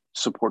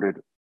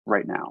supported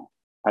right now.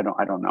 I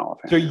don't know.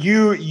 So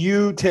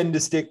you tend to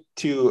stick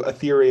to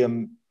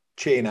Ethereum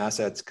chain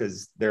assets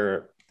because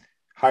they're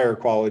higher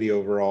quality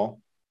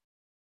overall.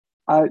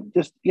 I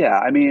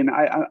mean,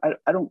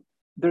 I don't.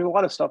 There's a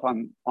lot of stuff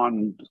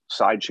on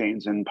side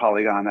chains and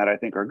Polygon that I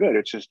think are good.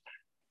 It's just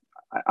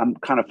I'm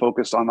kind of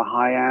focused on the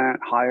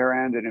higher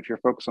end, and if you're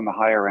focused on the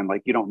higher end,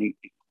 like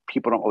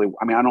people don't really.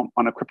 I mean, I don't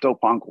on a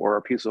CryptoPunk or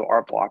a piece of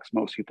Art Blocks.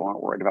 Most people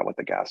aren't worried about what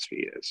the gas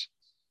fee is.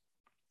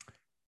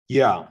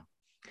 Yeah.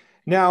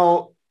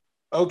 Now,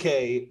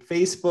 okay,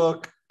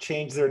 Facebook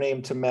changed their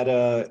name to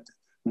Meta,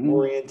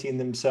 orienting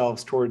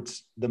themselves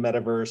towards the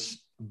metaverse.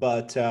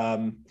 But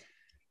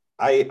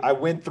I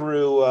went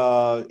through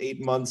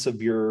 8 months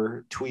of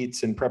your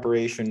tweets in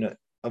preparation.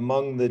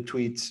 Among the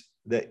tweets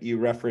that you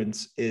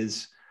reference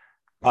is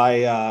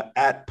by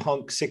at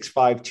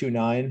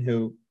Punk6529,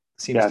 who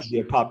seems to be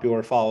a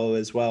popular follow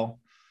as well.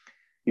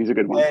 He's a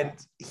good one. And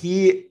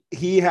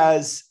he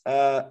has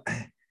a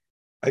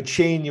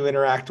chain you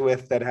interact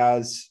with that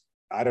has,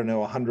 I don't know,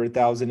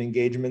 100,000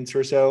 engagements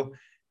or so.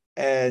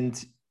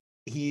 And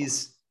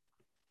he's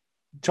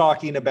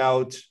talking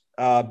about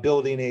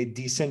building a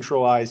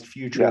decentralized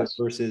future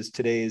versus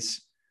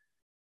today's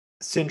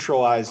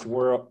centralized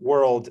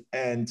world.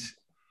 And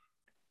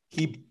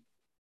he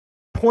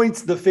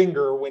points the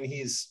finger when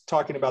he's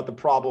talking about the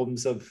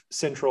problems of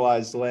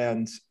centralized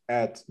land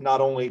at not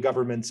only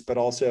governments, but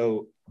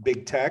also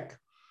big tech.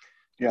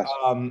 Yes.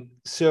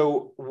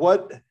 So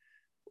what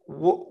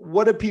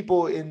do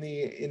people in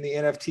the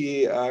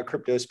NFT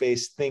crypto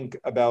space think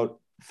about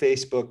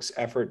Facebook's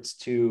efforts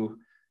to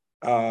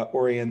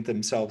orient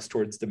themselves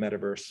towards the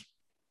metaverse?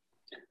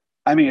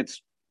 I mean,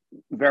 it's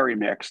very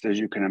mixed, as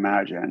you can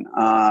imagine.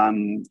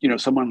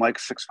 Someone like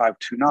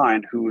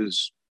 6529, who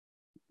is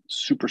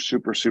super,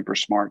 super, super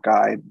smart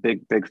guy,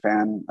 big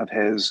fan of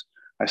his.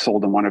 I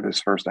sold him one of his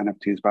first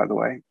NFTs, by the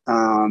way.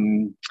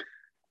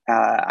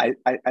 I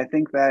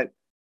think that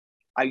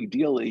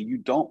ideally you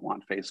don't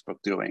want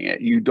Facebook doing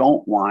it. You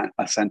don't want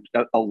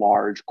a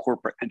large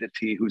corporate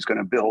entity who's going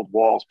to build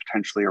walls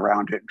potentially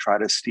around it and try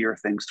to steer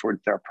things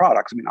towards their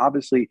products. I mean,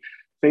 obviously,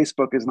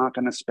 Facebook is not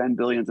going to spend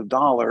billions of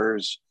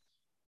dollars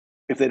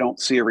if they don't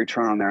see a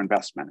return on their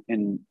investment,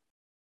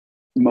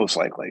 most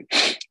likely.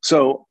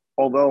 So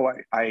although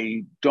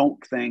I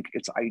don't think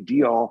it's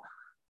ideal,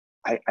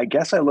 I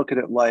guess I look at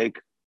it like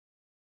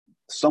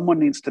someone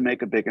needs to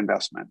make a big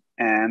investment.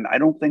 And I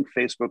don't think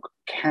Facebook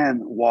can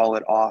wall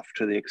it off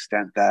to the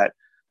extent that,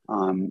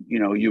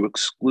 you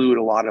exclude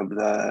a lot of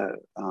the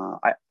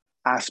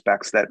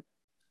aspects that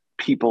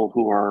people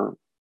who are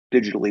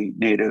digitally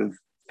native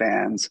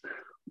fans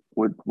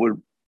would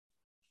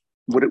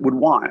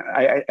want.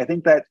 I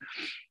think that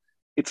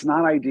it's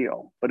not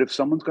ideal, but if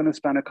someone's going to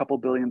spend a couple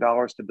 $2 billion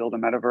to build a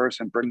metaverse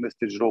and bring this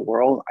digital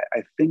world,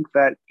 I think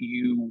that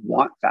you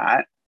want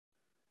that.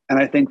 And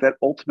I think that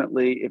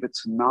ultimately, if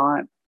it's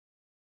not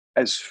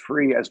as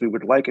free as we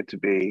would like it to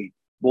be,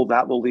 well,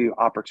 that will leave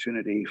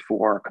opportunity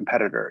for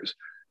competitors.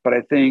 But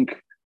I think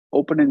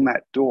opening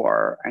that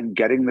door and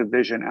getting the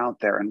vision out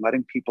there and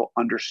letting people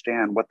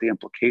understand what the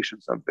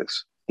implications of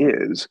this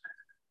is,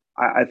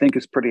 I think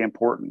is pretty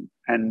important.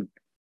 And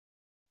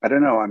I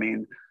don't know, I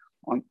mean,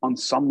 on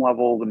some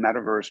level, the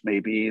metaverse may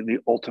be the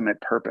ultimate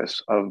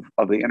purpose of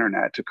the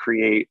internet, to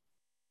create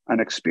an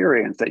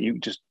experience that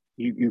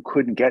you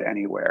couldn't get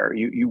anywhere.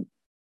 You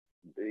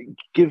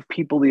give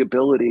people the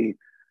ability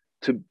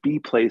to be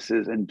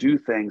places and do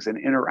things and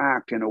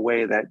interact in a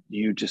way that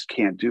you just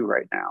can't do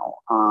right now.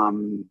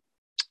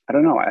 I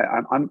don't know.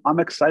 I'm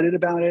excited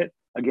about it.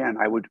 Again,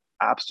 I would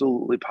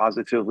absolutely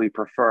positively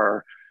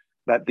prefer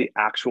that the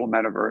actual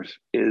metaverse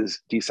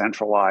is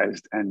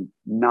decentralized and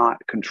not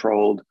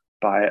controlled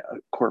by a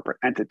corporate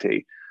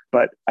entity.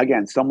 But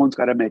again, someone's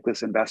got to make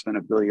this investment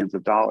of billions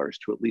of dollars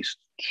to at least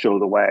show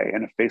the way.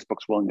 And if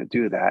Facebook's willing to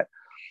do that,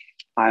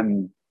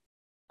 I'm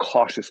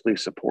cautiously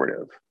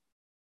supportive.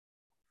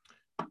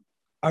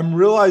 I'm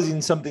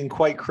realizing something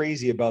quite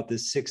crazy about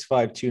this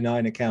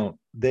 6529 account.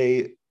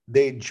 They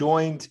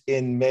joined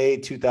in May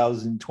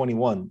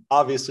 2021.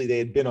 Obviously, they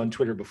had been on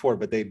Twitter before,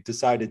 but they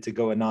decided to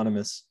go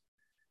anonymous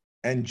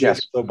and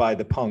just go by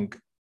the punk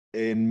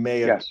in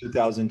May of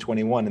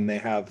 2021, and they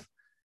have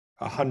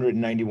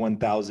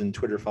 191,000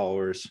 Twitter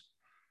followers.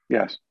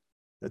 Yes,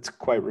 that's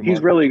quite remarkable.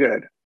 He's really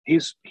good.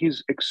 He's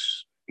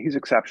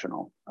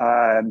exceptional.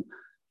 I'm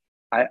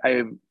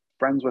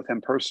friends with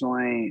him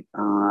personally.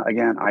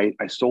 Again,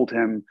 I sold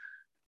him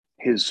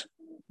his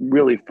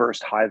really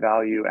first high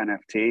value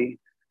NFT.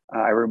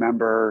 I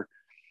remember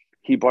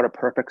he bought a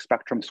perfect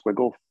spectrum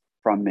squiggle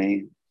from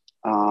me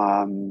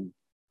for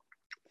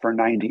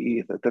 90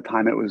 ETH. At the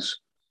time, it was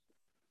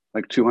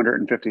like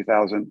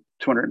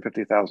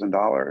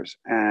 $250,000.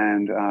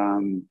 And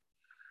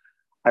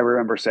I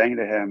remember saying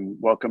to him,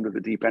 "Welcome to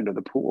the deep end of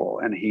the pool."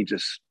 And he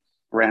just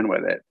ran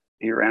with it.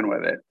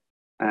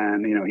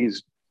 And, you know,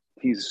 he's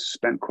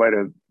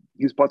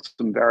bought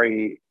some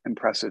very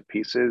impressive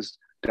pieces,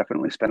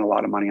 definitely spent a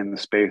lot of money in the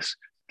space,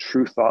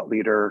 true thought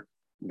leader,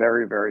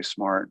 very, very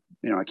smart.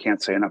 You know, I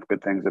can't say enough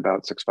good things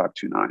about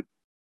 6529.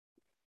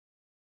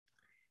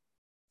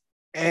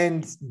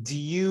 And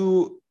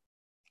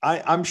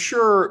I'm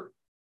sure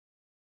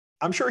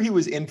he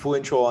was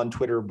influential on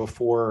Twitter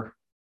before.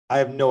 I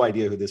have no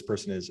idea who this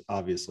person is,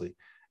 obviously.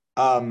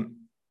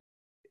 I'm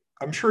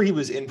sure he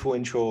was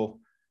influential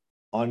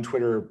on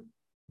Twitter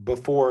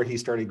before he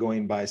started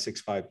going by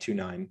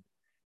 6529.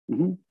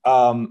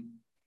 Mm-hmm.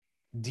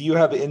 Do you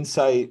have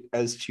insight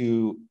as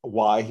to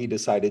why he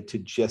decided to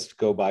just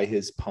go by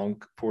his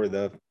punk for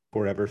the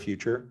forever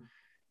future?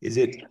 Is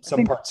it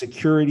some part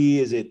security?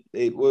 Is it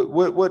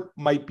what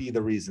might be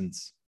the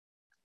reasons?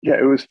 Yeah,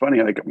 it was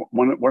funny. Like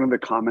one of the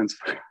comments,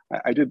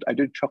 I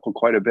did chuckle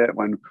quite a bit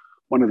when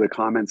one of the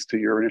comments to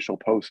your initial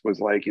post was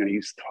like, you know,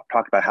 you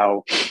talked about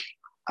how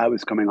I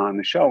was coming on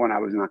the show and I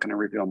was not going to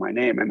reveal my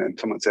name. And then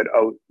someone said,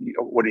 "Oh,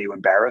 what are you,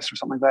 embarrassed or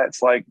something like that?"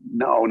 It's like,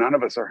 no, none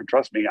of us are.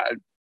 Trust me,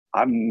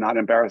 I'm not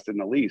embarrassed in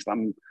the least.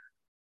 I'm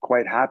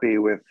quite happy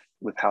with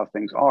how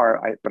things are.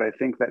 But I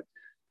think that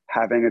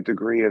having a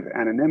degree of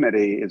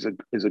anonymity is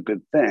a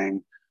good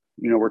thing.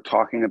 You know, we're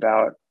talking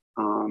about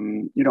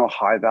you know,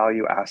 high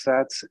value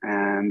assets,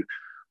 and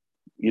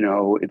you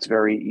know, it's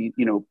very,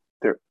 you know,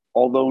 there.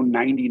 Although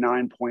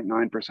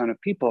 99.9%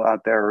 of people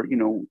out there, you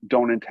know,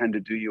 don't intend to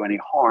do you any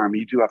harm,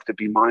 you do have to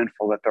be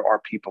mindful that there are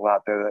people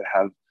out there that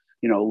have,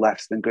 you know,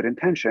 less than good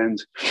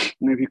intentions.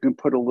 And if you can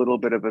put a little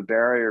bit of a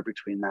barrier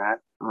between that,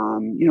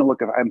 you know,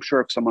 look, I'm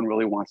sure if someone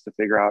really wants to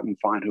figure out and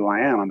find who I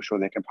am, I'm sure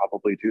they can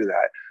probably do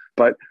that.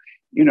 But,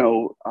 you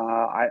know,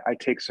 I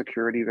take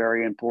security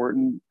very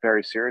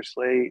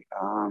seriously.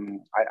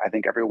 I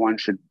think everyone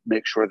should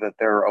make sure that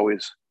they're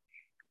always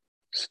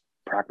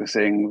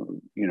practicing,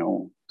 you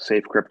know,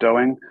 safe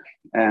cryptoing.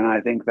 And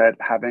I think that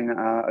having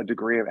a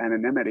degree of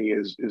anonymity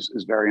is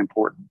very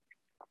important.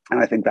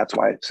 And I think that's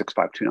why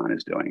 6529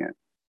 is doing it.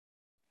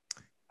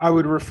 I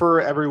would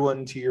refer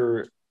everyone to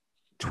your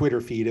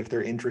Twitter feed if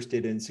they're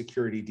interested in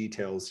security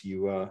details.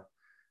 You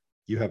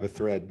have a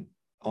thread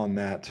on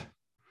that.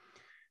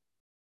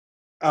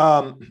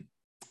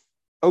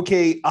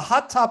 Okay, a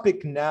hot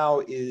topic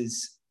now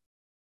is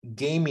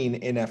gaming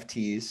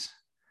NFTs.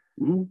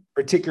 Mm-hmm.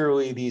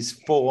 Particularly these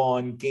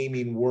full-on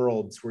gaming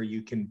worlds where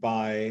you can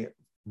buy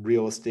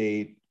real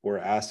estate or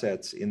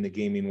assets in the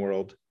gaming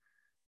world.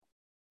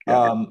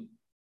 Yeah.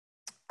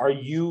 Are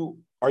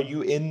you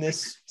in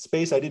this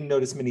space? I didn't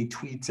notice many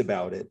tweets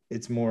about it.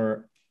 It's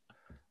more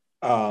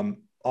on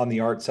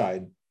the art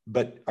side.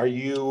 But are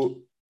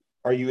you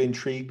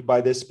intrigued by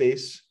this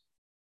space?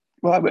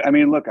 Well, I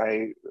mean, look,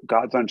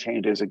 Gods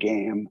Unchained is a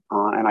game,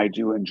 and I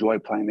do enjoy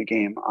playing the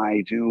game.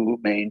 I do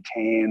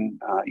maintain,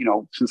 you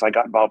know, since I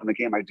got involved in the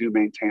game, I do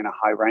maintain a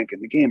high rank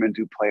in the game and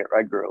do play it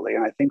regularly.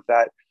 And I think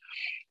that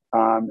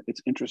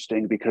it's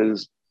interesting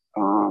because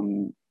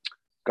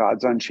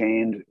Gods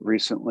Unchained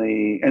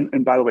recently,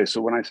 and by the way, so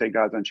when I say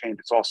Gods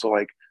Unchained, it's also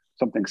like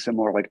something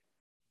similar, like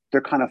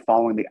they're kind of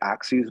following the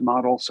Axes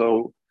model.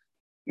 So,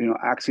 you know,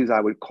 Axes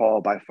I would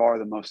call by far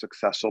the most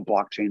successful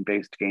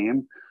blockchain-based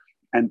game.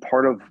 And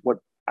part of what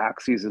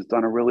Axes has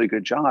done a really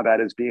good job at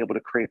is being able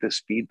to create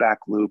this feedback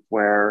loop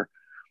where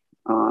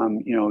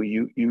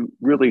you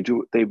really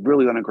do. They've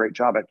really done a great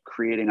job at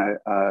creating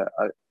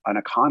an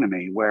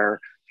economy where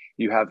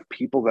you have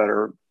people that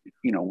are,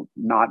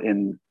 not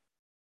in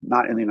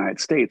the United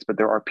States, but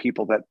there are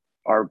people that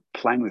are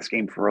playing this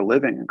game for a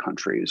living in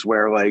countries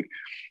where like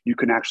you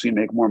can actually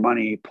make more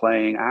money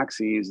playing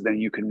Axes than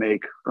you can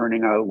make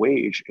earning a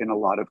wage in a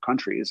lot of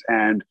countries.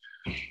 And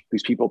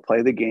these people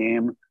play the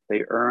game,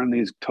 they earn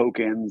these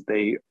tokens,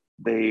 they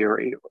are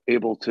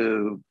able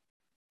to,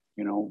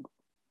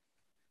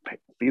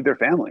 feed their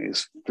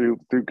families through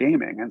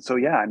gaming. And so,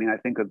 yeah, I mean, I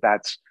think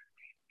that's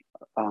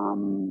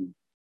an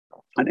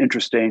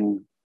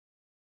interesting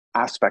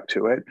aspect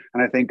to it.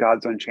 And I think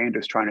Gods Unchained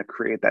is trying to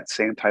create that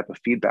same type of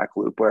feedback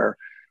loop where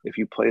if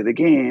you play the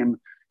game,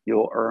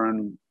 you'll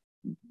earn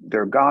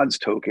their Gods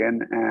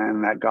token,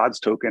 and that Gods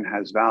token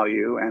has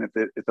value. And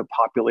if the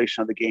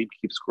population of the game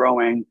keeps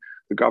growing,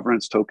 the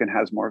governance token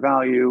has more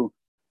value.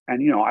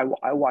 And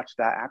I watched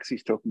that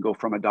Axis token go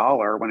from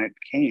 $1 when it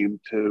came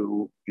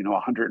to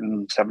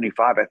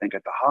 175, I think,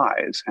 at the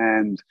highs.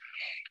 And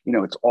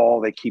it's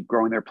all, they keep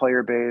growing their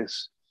player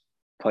base.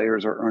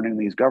 Players are earning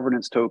these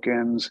governance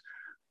tokens.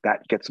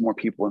 That gets more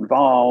people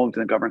involved,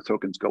 and the governance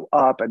tokens go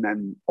up, and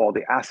then all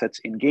the assets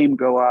in game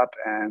go up,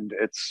 and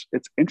it's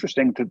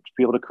interesting to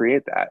be able to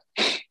create that.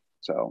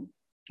 So,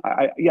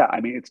 I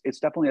mean, it's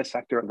definitely a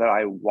sector that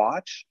I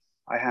watch.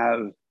 I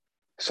have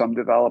some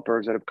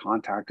developers that have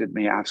contacted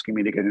me asking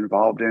me to get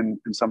involved in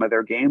some of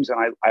their games,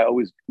 and I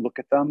always look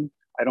at them.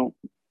 I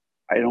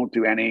don't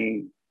do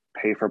any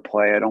pay for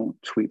play. I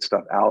don't tweet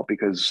stuff out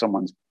because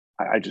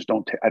I just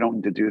don't. I don't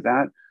need to do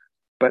that.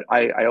 But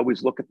I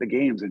always look at the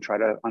games and try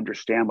to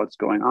understand what's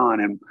going on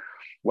and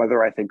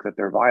whether I think that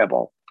they're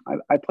viable.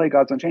 I play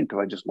Gods Unchained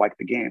because I just like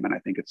the game and I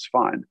think it's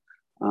fun.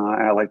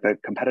 And I like the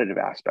competitive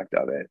aspect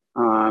of it.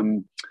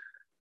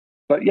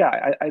 But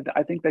yeah,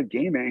 I think that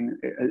gaming,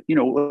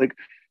 like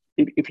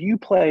if you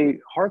play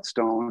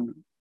Hearthstone,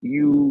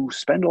 you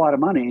spend a lot of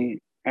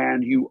money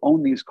and you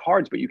own these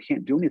cards, but you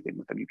can't do anything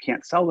with them. You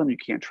can't sell them, you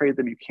can't trade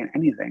them, you can't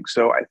anything.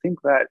 So I think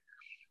that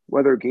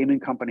whether gaming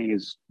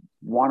companies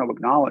want to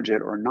acknowledge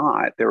it or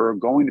not, there are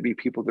going to be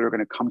people that are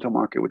going to come to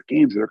market with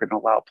games that are going to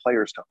allow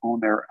players to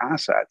own their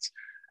assets.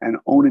 And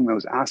owning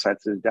those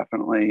assets is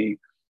definitely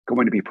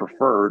going to be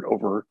preferred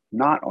over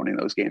not owning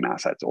those game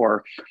assets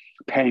or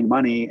paying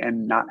money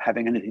and not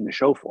having anything to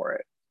show for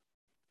it.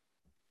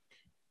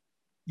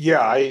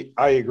 Yeah,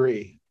 I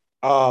agree.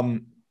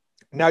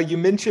 Now, you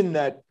mentioned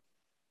that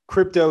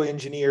crypto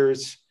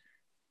engineers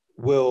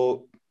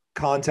will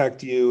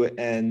contact you,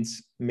 and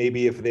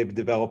maybe if they've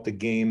developed a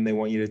game, they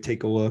want you to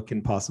take a look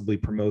and possibly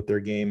promote their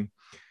game.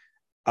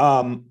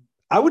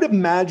 I would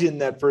imagine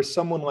that for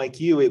someone like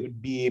you, it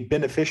would be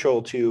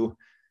beneficial to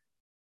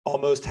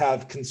almost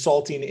have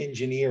consulting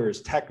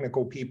engineers,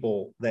 technical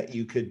people that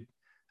you could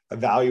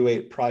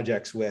evaluate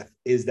projects with.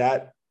 Is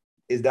that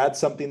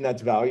something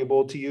that's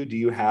valuable to you? Do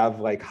you have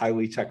like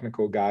highly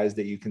technical guys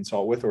that you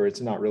consult with, or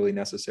it's not really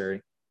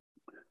necessary?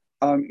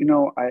 I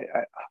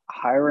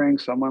hiring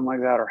someone like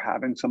that or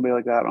having somebody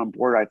like that on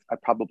board, I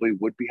probably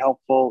would be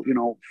helpful.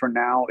 For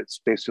now,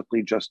 it's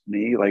basically just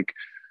me. Like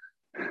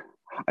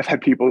I've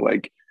had people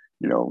like,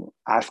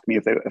 ask me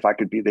if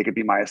they could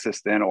be my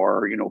assistant,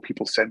 or,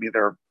 people send me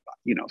their,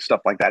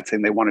 stuff like that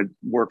saying they want to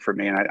work for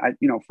me. And I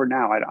for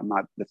now,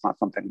 that's not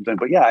something I'm doing.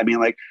 But yeah, I mean,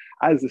 like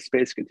as the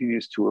space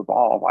continues to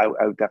evolve, I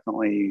would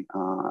definitely,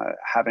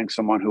 having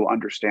someone who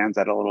understands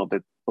that a little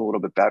bit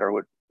better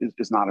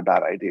is not a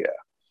bad idea.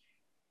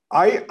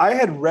 I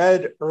had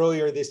read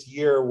earlier this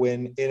year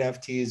when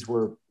NFTs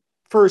were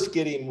first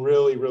getting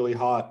really, really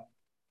hot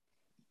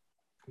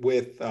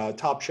with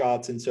Top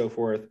Shots and so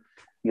forth.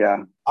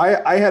 Yeah.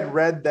 I had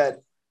read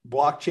that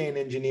blockchain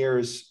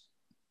engineers,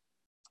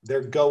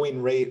 their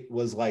going rate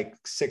was like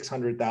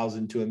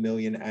 600,000 to $1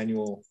 million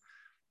annual.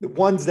 The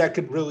ones that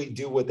could really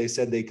do what they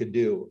said they could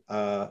do.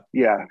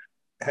 Yeah.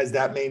 Has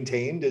that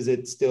maintained? Is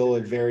it still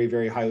a very,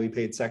 very highly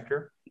paid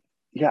sector?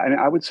 Yeah. I mean,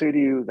 I would say to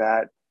you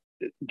that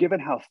given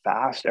how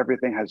fast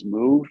everything has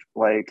moved,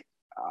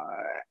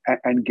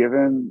 and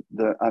given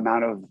the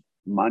amount of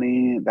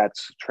money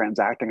that's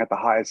transacting at the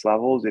highest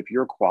levels, if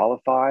you're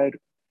qualified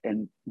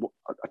and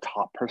a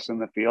top person in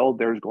the field,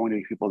 there's going to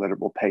be people that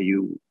will pay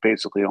you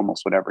basically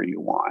almost whatever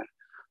you want.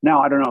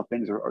 Now, I don't know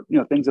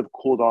if things have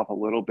cooled off a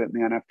little bit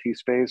in the NFT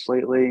space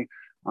lately.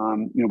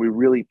 We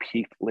really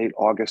peaked late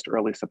August,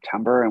 early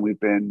September, and we've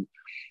been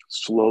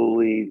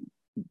slowly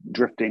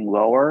drifting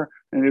lower,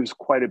 and it was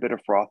quite a bit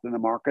of froth in the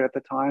market at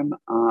the time.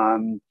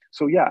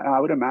 So yeah, I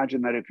would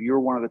imagine that if you're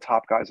one of the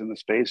top guys in the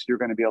space, you're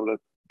going to be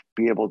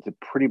able to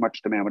pretty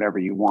much demand whatever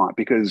you want,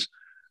 because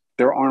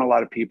there aren't a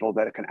lot of people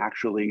that can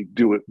actually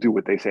do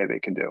what they say they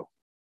can do.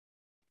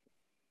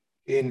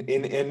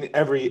 In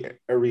every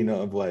arena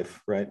of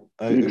life, right?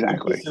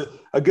 Exactly.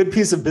 A good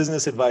piece of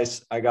business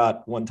advice I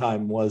got one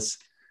time was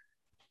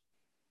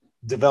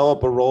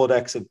develop a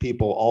Rolodex of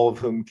people, all of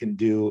whom can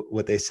do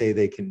what they say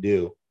they can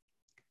do,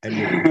 and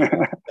you'll be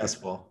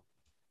successful.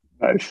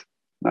 Nice.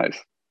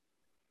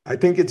 I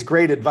think it's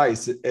great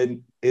advice,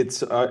 and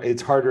it's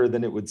harder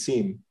than it would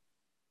seem.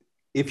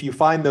 If you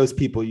find those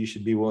people, you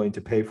should be willing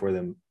to pay for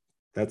them.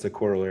 That's a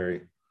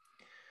corollary.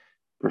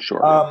 For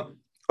sure.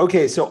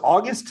 Okay, so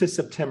August to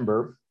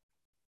September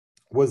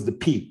was the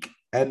peak,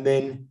 and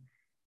then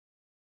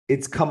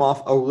it's come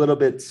off a little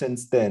bit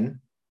since then.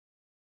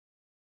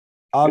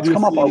 Obviously,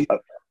 it's come up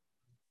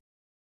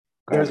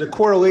there's a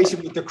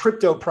correlation with the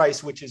crypto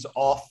price, which is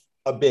off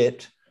a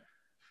bit.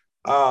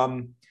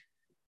 I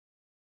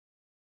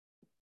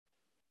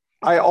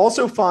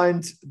also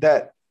find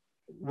that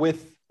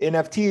with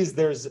NFTs,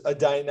 there's a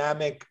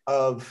dynamic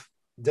of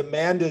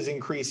demand is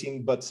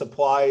increasing, but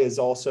supply is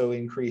also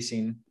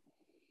increasing.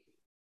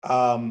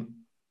 That's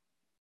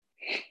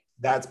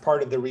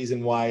part of the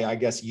reason why I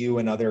guess you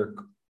and other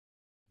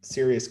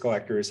serious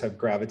collectors have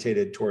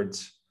gravitated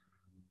towards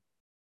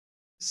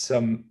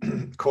some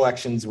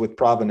collections with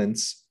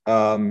provenance.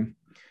 What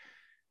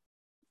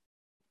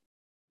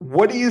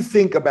do you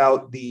think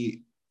about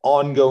the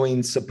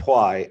ongoing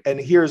supply? And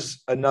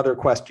here's another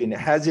question.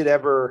 Has it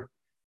ever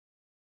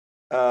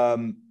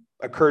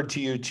occurred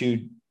to you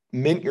to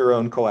mint your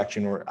own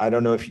collection? Or I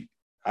don't know if you,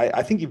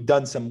 I think you've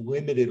done some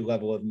limited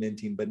level of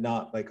minting, but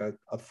not like a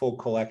full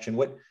collection.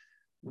 What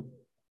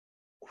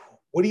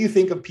do you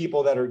think of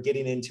people that are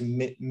getting into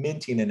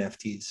minting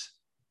NFTs?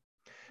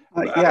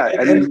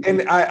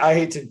 And I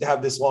hate to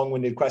have this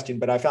long-winded question,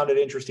 but I found it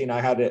interesting. I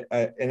had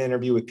an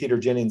interview with Peter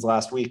Jennings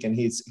last week, and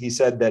he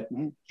said that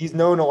he's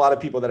known a lot of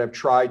people that have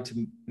tried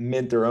to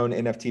mint their own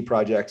NFT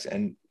projects,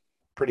 and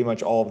pretty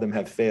much all of them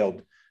have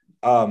failed.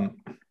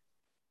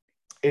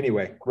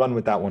 Anyway, run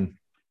with that one.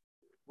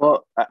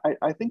 Well,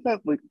 I think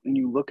that like when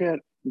you look at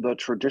the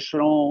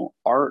traditional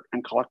art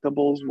and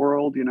collectibles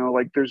world, you know,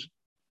 like there's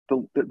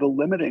the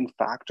limiting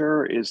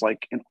factor is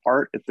like in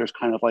art, if there's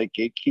kind of like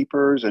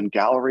gatekeepers and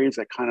galleries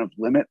that kind of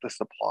limit the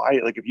supply.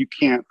 Like if you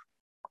can't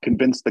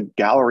convince the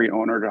gallery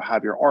owner to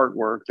have your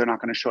artwork, they're not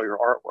going to show your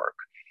artwork.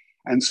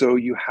 And so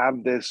you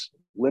have this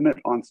limit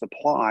on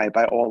supply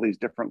by all these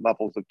different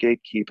levels of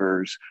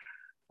gatekeepers.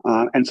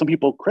 And some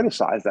people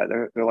criticize that.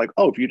 They're like,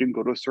 oh, if you didn't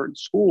go to a certain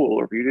school,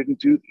 or if you didn't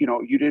do, you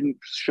know, you didn't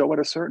show at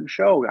a certain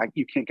show,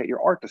 you can't get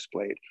your art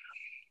displayed.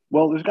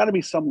 Well, there's got to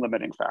be some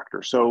limiting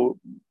factor. So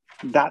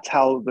that's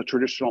how the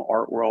traditional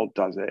art world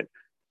does it.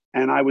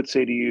 And I would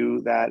say to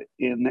you that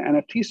in the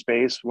NFT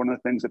space, one of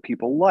the things that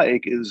people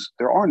like is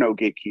there are no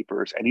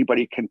gatekeepers.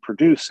 Anybody can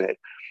produce it.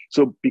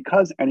 So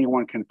because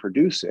anyone can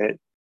produce it,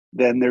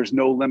 then there's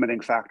no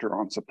limiting factor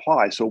on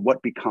supply. So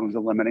what becomes a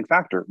limiting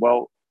factor?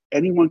 Well,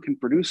 anyone can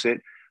produce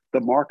it.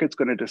 The market's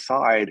going to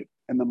decide,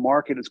 and the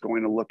market is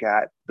going to look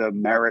at the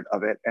merit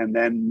of it. And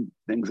then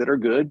things that are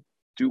good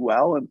do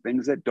well, and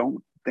things that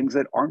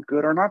aren't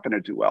good are not going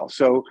to do well.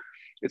 So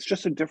it's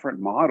just a different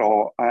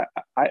model.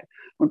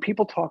 When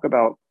people talk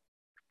about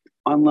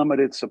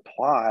unlimited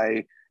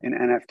supply in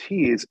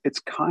NFTs, it's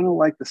kind of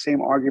like the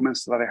same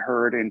arguments that I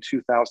heard in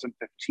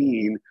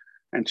 2015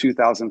 and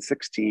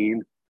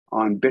 2016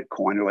 on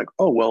Bitcoin. They're like,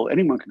 oh, well,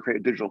 anyone can create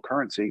a digital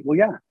currency. Well,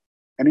 yeah,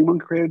 anyone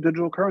can create a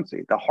digital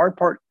currency. The hard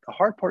part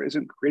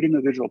isn't creating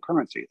a digital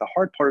currency. The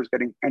hard part is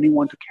getting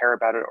anyone to care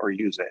about it or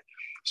use it.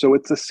 So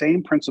it's the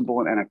same principle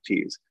in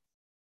NFTs.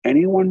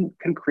 Anyone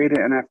can create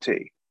an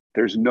NFT.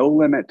 There's no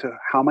limit to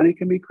how many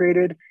can be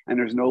created, and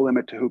there's no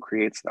limit to who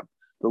creates them.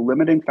 The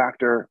limiting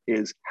factor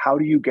is how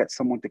do you get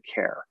someone to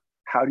care?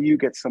 How do you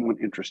get someone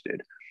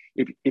interested?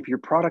 If your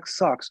product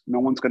sucks, no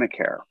one's going to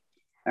care.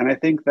 And I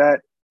think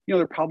that, you know,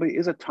 there probably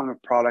is a ton of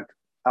product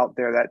out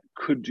there that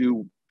could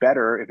do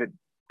better if it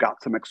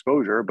got some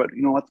exposure, but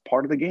you know, that's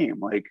part of the game.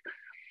 Like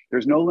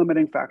there's no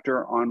limiting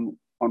factor on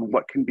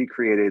what can be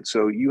created.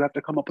 So you have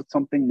to come up with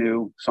something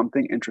new,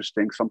 something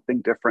interesting,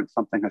 something different,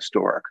 something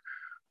historic.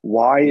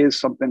 Why is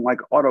something like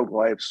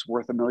Autoglyphs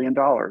worth $1 million?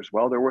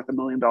 Well, they're worth $1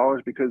 million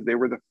because they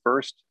were the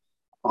first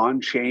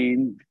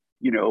on-chain,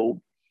 you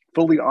know,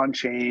 fully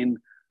on-chain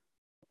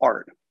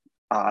art.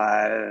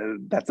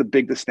 That's a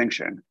big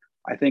distinction.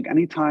 I think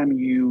anytime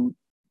you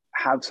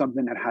have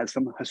something that has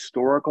some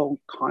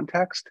historical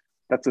context,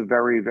 that's a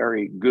very,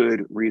 very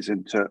good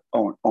reason to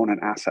own an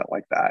asset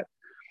like that.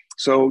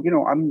 So, you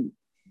know, I'm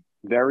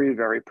very,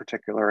 very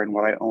particular in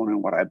what I own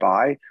and what I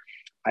buy.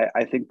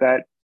 I think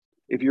that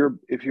if you're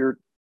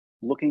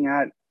looking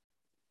at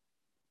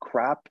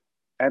crap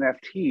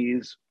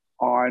NFTs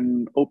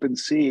on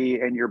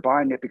OpenSea and you're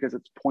buying it because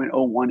it's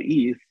 0.01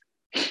 ETH,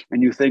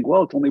 and you think,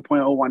 well, it's only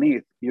 0.01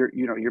 ETH,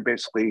 you're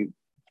basically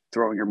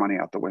throwing your money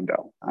out the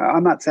window.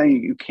 I'm not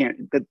saying you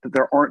can't, that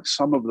there aren't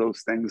some of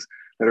those things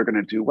that are going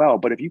to do well,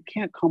 but if you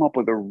can't come up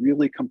with a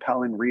really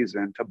compelling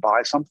reason to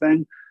buy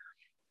something,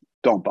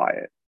 don't buy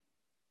it.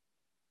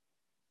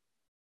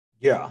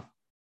 Yeah,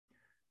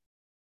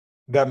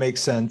 that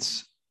makes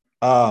sense.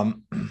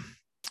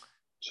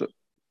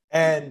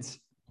 And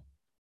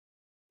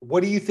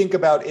what do you think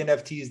about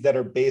NFTs that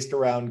are based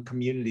around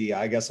community?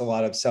 I guess a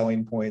lot of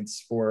selling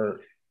points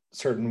for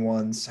certain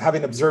ones.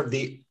 Having observed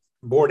the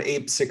Bored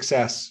Ape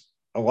success,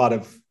 a lot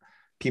of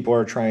people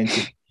are trying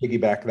to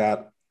piggyback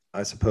that,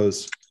 I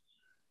suppose.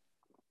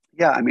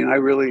 Yeah, I mean, I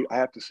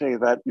have to say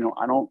that, you know,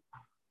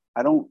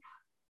 I don't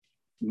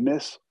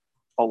miss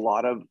a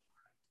lot of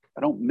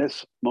I don't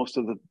miss most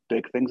of the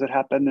big things that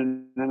happened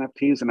in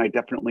NFTs, and I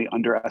definitely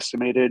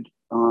underestimated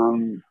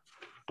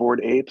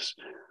Bored Apes.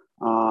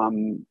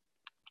 Um,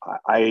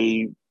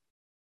 I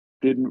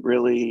didn't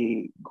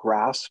really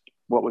grasp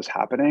what was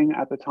happening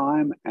at the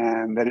time,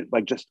 and then it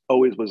like just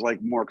always was like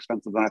more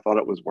expensive than I thought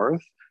it was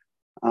worth.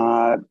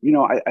 I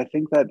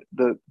think that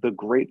the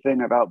great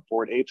thing about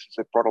Bored Apes is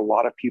it brought a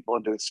lot of people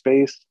into the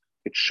space.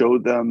 It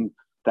showed them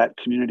that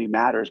community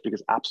matters,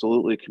 because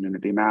absolutely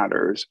community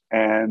matters,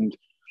 and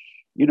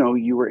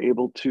you were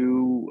able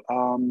to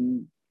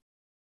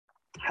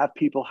have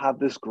people have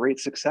this great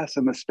success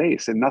in the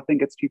space, and nothing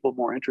gets people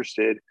more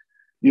interested,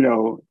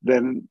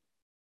 than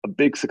a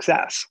big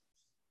success.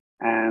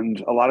 And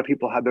a lot of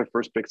people had their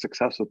first big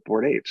success with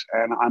Bored Apes,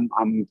 and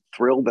I'm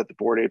thrilled that the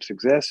Bored Apes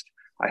exist.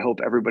 I hope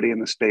everybody in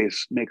the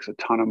space makes a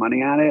ton of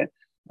money at it.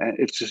 And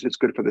it's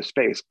good for the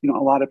space.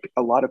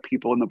 A lot of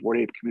people in the Bored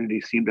Ape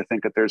community seem to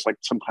think that there's like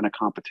some kind of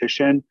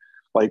competition,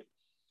 like,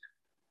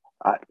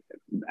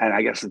 and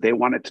I guess they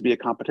want it to be a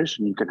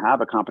competition. You can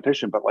have a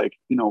competition, but like,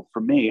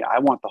 for me, I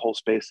want the whole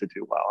space to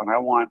do well, and I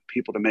want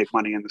people to make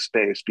money in the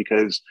space,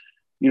 because,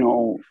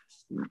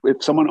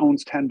 if someone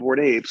owns 10 Bored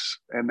Apes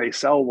and they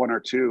sell one or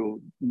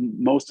two,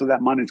 most of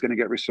that money is going to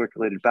get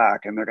recirculated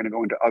back, and they're going to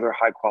go into other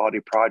high quality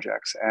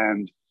projects.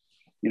 And,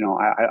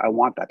 I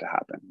want that to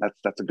happen.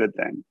 That's a good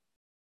thing.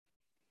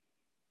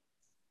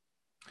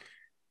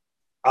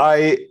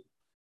 I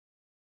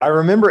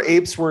remember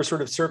apes were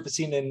sort of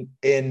surfacing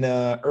in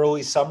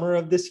early summer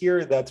of this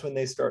year. That's when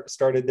they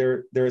started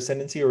their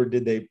ascendancy, or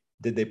did they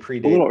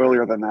predate? A little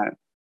earlier than that.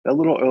 A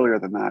little earlier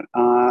than that.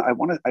 I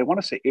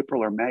want to say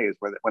April or May is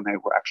when they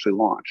were actually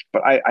launched,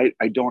 but I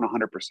don't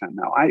 100%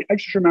 know. I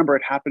just remember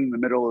it happened in the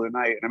middle of the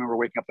night, and I remember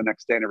waking up the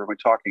next day and everyone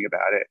talking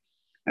about it,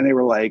 and they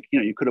were like,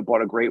 you could have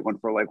bought a great one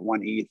for like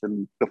 1 ETH,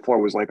 and the floor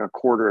was like a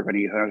quarter of an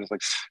ETH, and I was just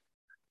like,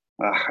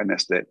 I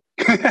missed it.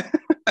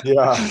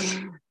 Yeah.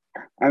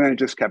 And then it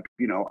just kept,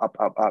 up.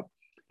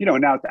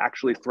 Now it's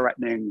actually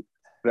threatening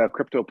the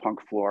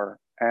CryptoPunk floor.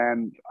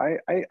 And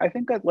I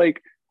think that,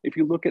 like, if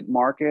you look at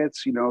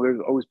markets, there's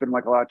always been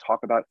like a lot of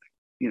talk about,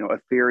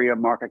 Ethereum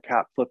market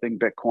cap flipping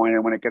Bitcoin.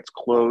 And when it gets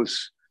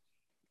close,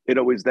 it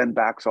always then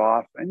backs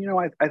off. And,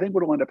 I think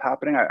what will end up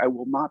happening, I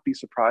will not be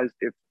surprised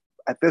if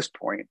at this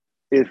point,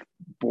 if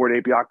Bored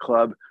Ape Yacht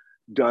Club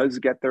does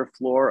get their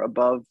floor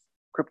above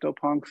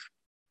CryptoPunks,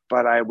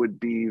 but I would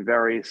be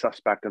very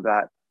suspect of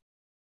that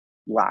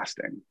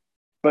lasting.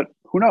 But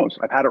who knows?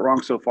 I've had it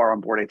wrong so far on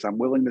Bored Apes. I'm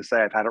willing to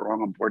say I've had it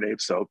wrong on Bored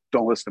Apes, so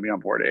don't listen to me on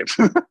Bored Apes.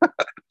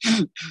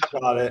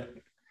 Got it.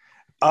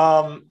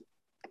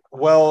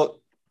 Well,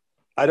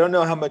 I don't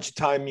know how much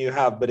time you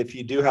have, but if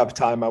you do have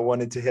time, I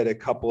wanted to hit a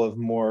couple of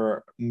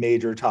more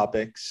major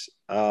topics.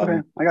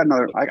 Okay. I got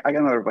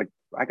another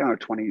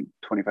 20,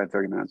 25,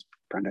 30 minutes,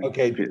 Brendan.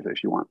 Okay.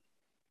 If you want.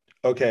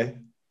 Okay.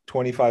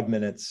 25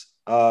 minutes.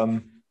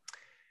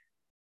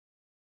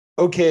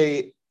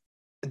 Okay.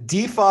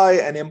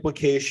 DeFi and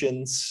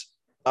implications.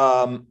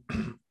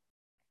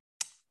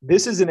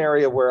 This is an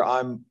area where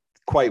I'm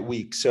quite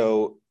weak,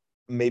 so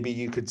maybe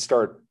you could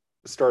start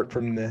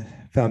from the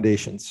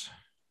foundations.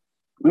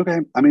 Okay.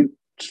 I mean,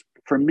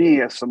 for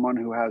me, as someone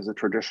who has a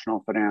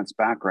traditional finance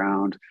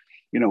background,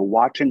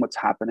 watching what's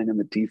happening in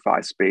the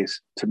DeFi space,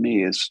 to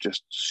me, is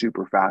just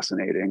super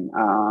fascinating.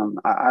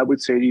 I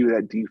would say to you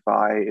that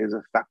DeFi is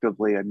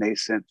effectively a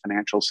nascent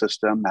financial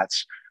system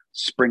that's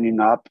springing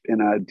up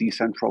in a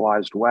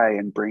decentralized way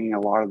and bringing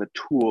a lot of the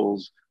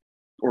tools,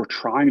 or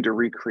trying to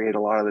recreate a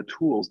lot of the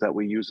tools that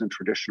we use in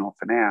traditional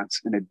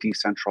finance in a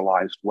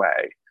decentralized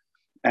way.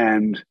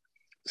 And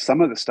some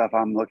of the stuff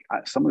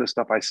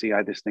I see,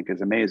 I just think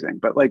is amazing.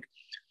 But like,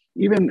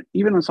 even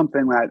on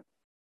something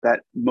that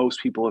most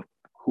people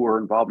who are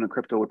involved in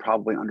crypto would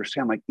probably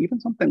understand, like even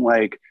something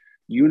like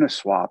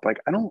Uniswap, like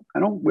I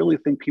don't really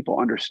think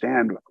people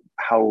understand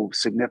how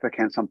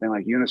significant something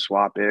like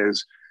Uniswap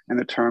is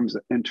in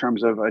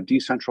terms of a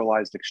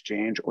decentralized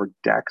exchange, or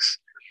DEX.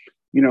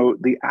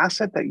 The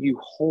asset that you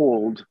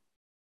hold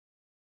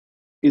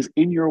is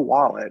in your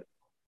wallet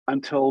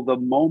until the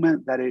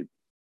moment that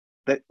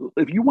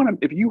if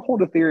you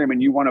hold Ethereum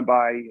and you want to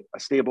buy a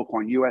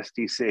stablecoin,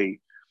 USDC,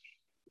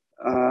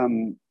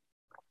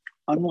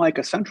 unlike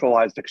a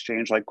centralized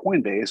exchange like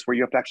Coinbase, where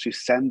you have to actually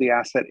send the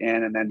asset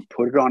in and then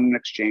put it on an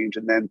exchange,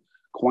 and then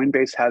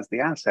Coinbase has the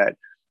asset.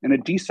 In a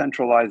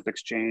decentralized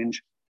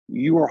exchange,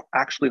 you are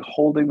actually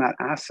holding that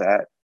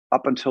asset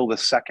up until the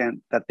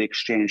second that the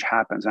exchange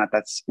happens. And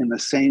that's in the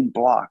same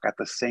block at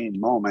the same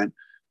moment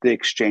the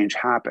exchange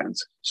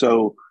happens.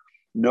 So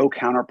no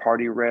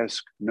counterparty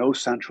risk, no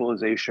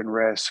centralization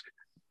risk.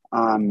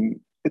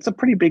 It's a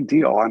pretty big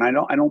deal. And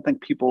I don't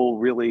think people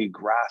really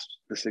grasp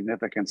the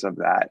significance of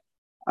that.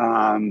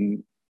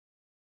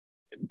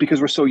 Because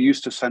we're so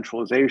used to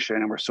centralization,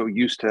 and we're so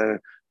used to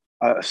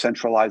a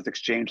centralized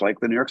exchange like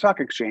the New York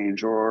Stock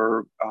Exchange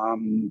or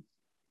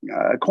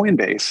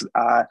Coinbase,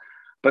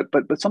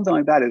 but something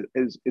like that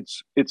is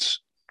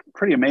it's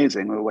pretty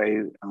amazing the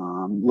way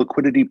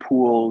liquidity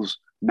pools,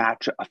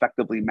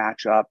 effectively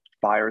match up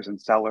buyers and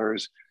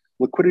sellers.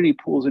 Liquidity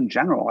pools in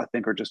general, I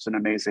think, are just an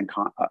amazing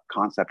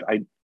concept.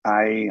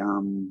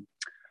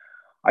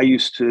 I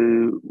used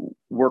to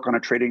work on a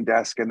trading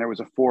desk, and there was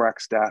a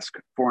forex desk,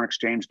 foreign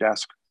exchange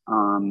desk,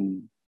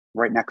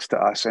 right next to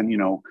us, and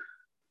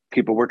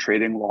people were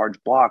trading large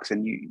blocks,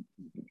 and you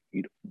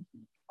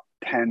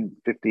 10,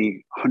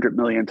 50, 100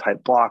 million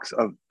type blocks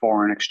of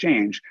foreign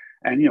exchange.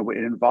 And, it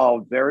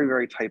involved very,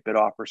 very tight bid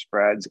offer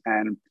spreads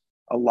and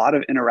a lot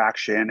of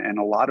interaction and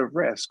a lot of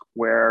risk,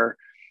 where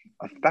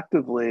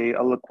effectively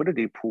a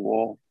liquidity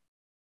pool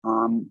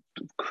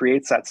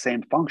creates that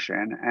same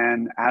function.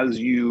 And as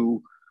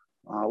you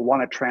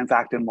want to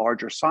transact in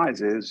larger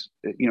sizes,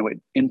 it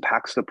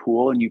impacts the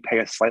pool, and you pay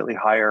a slightly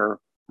higher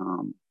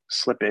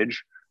slippage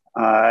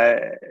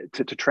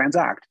to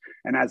transact.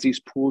 And as these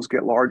pools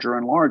get larger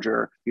and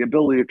larger, the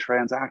ability to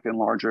transact in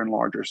larger and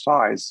larger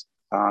size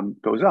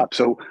goes up.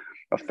 So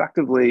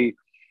effectively,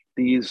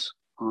 these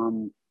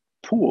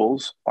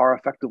pools are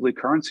effectively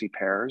currency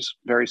pairs,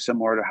 very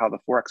similar to how the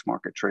Forex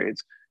market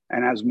trades.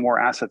 And as more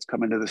assets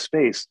come into the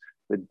space,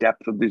 the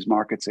depth of these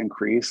markets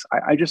increase.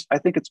 I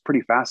think it's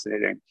pretty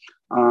fascinating.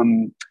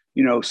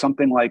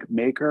 Something like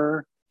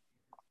Maker,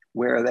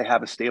 where they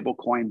have a stable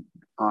coin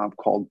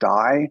called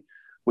DAI,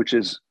 which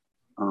is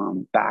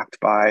backed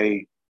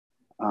by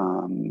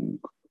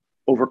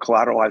over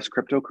collateralized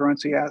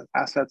cryptocurrency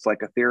assets like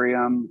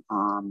Ethereum.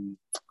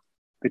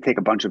 They take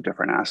a bunch of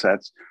different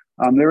assets.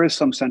 There is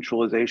some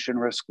centralization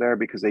risk there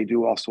because they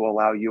do also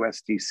allow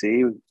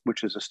USDC,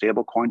 which is a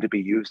stable coin, to be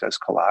used as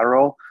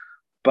collateral,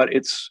 but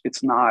it's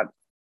not.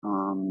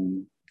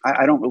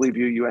 I don't really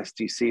view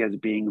USDC as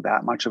being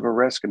that much of a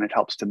risk, and it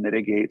helps to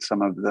mitigate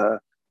some of the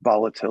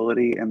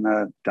volatility in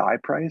the DAI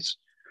price.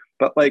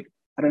 But I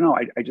don't know.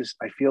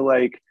 I feel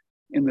like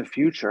in the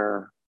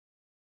future,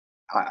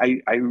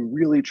 I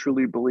really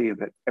truly believe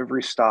that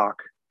every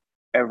stock,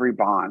 every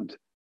bond,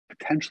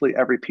 potentially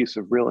every piece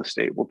of real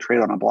estate will trade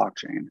on a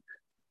blockchain.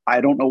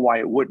 I don't know why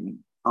it wouldn't.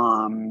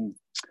 And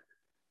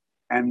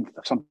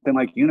something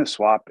like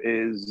Uniswap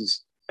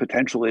is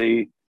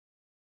potentially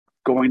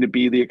going to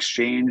be the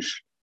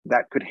exchange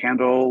that could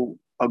handle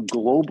a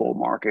global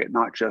market,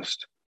 not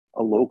just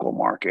a local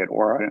market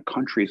or a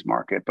country's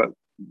market, but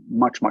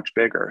much, much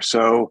bigger.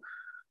 So,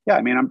 yeah,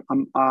 I mean,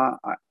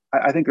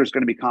 I think there's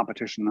going to be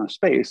competition in the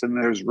space, and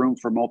there's room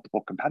for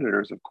multiple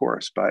competitors, of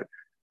course. But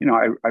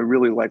I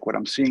really like what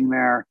I'm seeing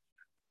there.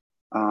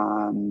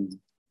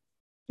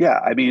 Yeah,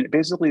 I mean,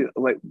 basically,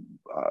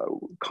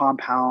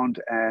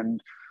 Compound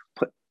and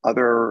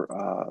other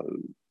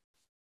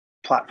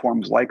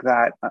platforms like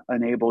that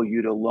enable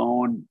you to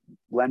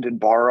lend and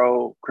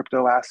borrow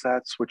crypto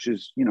assets, which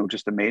is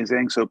just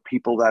amazing. So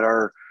people that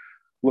are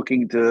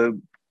looking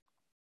to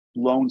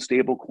loan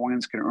stable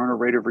coins can earn a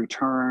rate of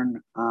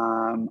return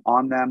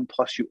on them,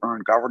 plus you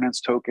earn governance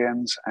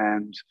tokens,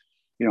 and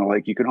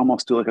you can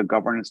almost do like a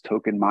governance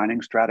token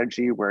mining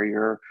strategy where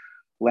you're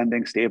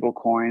lending stable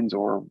coins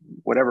or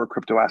whatever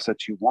crypto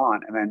assets you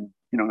want, and then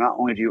not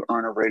only do you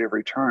earn a rate of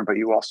return, but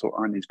you also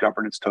earn these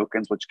governance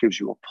tokens, which gives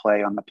you a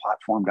play on the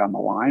platform down the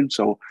line.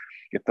 So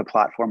if the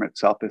platform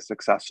itself is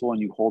successful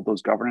and you hold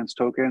those governance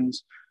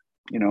tokens,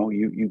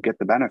 you get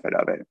the benefit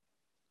of it.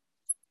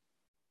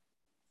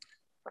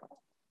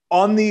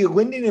 On the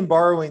lending and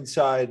borrowing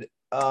side,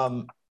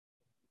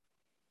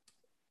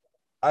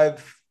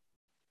 I've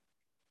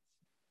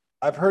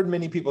heard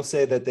many people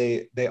say that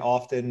they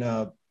often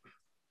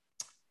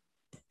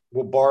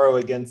will borrow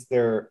against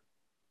their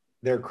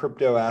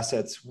crypto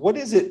assets. What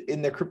is it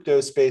in the crypto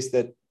space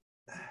that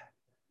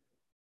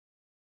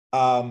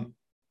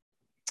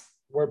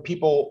where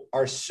people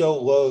are so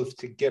loath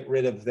to get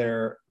rid of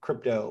their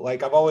crypto?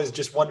 Like, I've always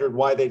just wondered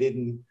why they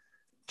didn't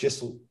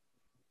just,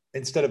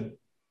 instead of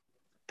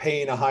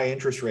paying a high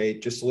interest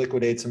rate, just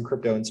liquidate some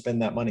crypto and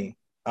spend that money.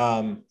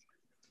 Well,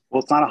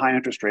 it's not a high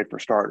interest rate for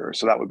starters,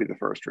 so that would be the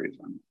first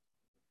reason.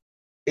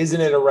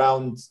 Isn't it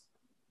around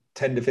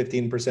 10 to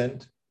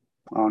 15%?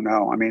 Oh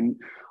no, I mean,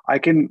 I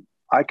can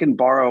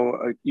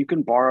borrow. You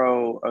can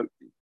borrow.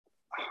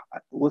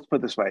 Let's put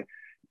it this way: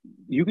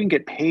 you can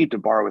get paid to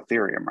borrow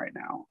Ethereum right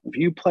now. If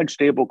you pledge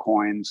stable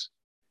coins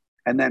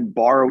and then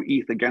borrow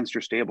ETH against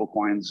your stable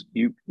coins,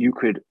 you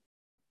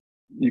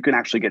can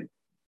actually get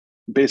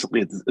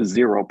basically a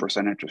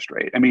 0% interest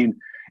rate. I mean,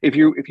 if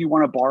you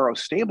want to borrow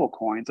stable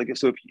coins,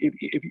 if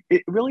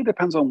it really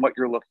depends on what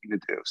you're looking to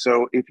do.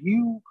 So if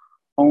you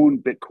own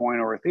Bitcoin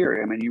or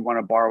Ethereum and you want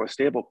to borrow a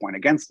stable coin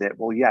against it,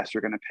 well, yes,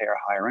 you're going to pay a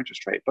higher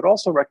interest rate, but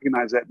also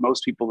recognize that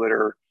most people that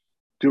are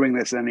doing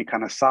this in any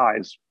kind of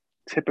size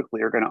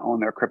typically are going to own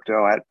their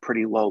crypto at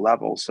pretty low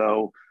levels.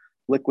 So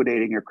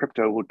liquidating your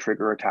crypto will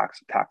trigger a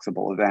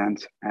taxable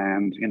event,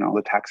 and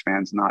the tax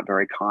man's not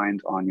very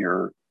kind on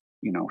your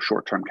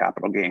short-term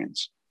capital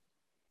gains.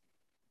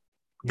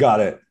 Got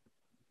it.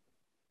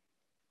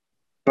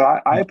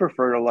 But I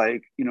prefer to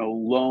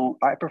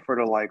I prefer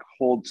to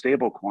hold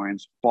stable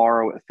coins,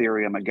 borrow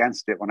Ethereum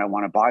against it when I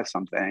want to buy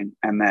something.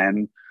 And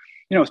then,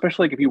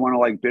 especially if you want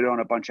to bid on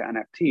a bunch of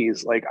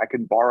NFTs, I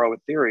can borrow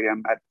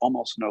Ethereum at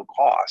almost no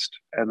cost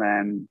and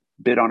then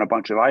bid on a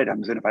bunch of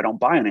items, and if I don't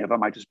buy any of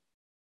them, I just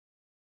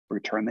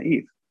return the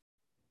ETH,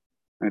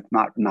 and it's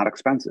not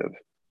expensive.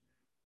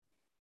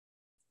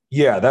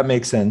 Yeah, that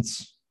makes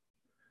sense.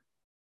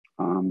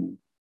 I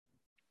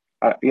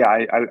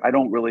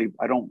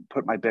don't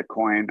put my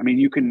Bitcoin. I mean,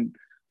 you can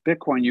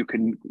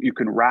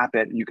wrap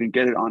it and you can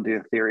get it onto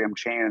the Ethereum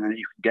chain, and then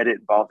you can get it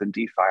involved in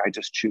DeFi. I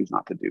just choose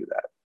not to do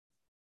that.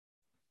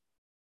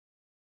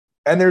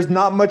 And there's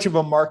not much of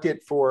a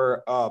market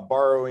for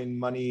borrowing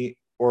money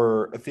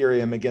or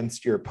Ethereum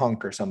against your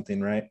Punk or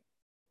something, right?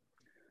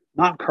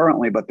 Not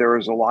currently, but there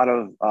is a lot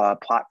of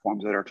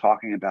platforms that are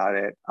talking about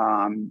it.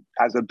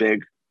 As a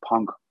big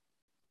Punk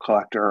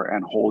collector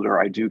and holder,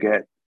 I do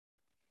get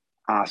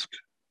asked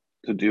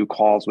to do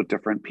calls with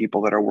different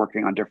people that are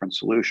working on different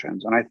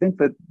solutions. And I think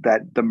that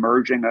the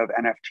merging of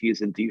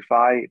NFTs and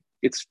DeFi,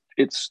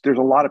 there's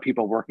a lot of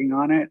people working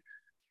on it.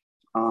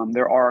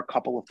 There are a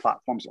couple of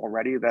platforms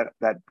already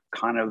that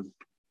kind of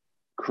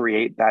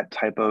create that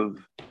type of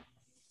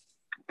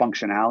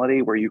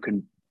functionality where you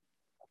can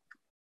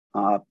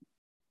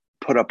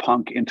put a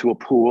Punk into a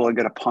pool and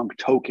get a Punk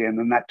token,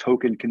 and that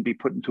token can be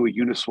put into a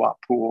Uniswap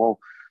pool,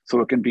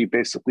 so it can be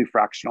basically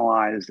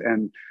fractionalized.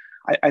 And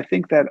I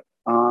think that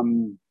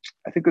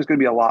I think there's going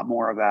to be a lot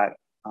more of that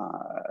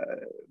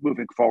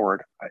moving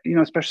forward.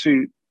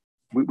 Especially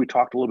we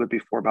talked a little bit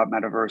before about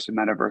metaverse and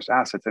metaverse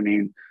assets. I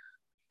mean,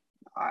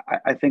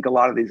 I think a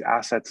lot of these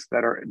assets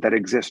that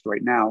exist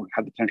right now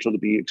have the potential to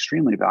be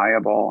extremely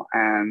valuable,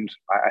 and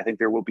I think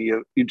there will be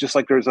just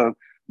like there's a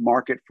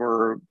market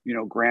for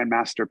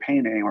grandmaster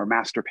painting or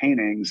master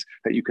paintings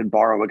that you can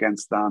borrow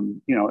against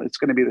them. It's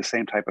going to be the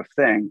same type of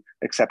thing,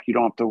 except you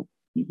don't have to.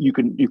 You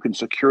can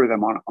secure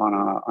them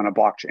on a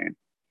blockchain.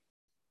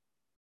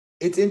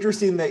 It's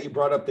interesting that you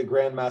brought up the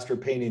grandmaster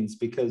paintings,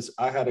 because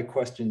I had a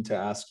question to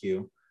ask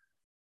you.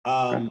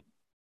 Okay.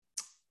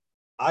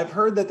 I've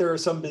heard that there are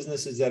some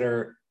businesses that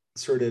are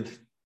sort of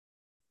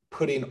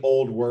putting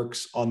old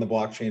works on the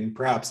blockchain.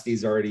 Perhaps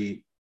these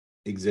already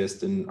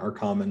exist and are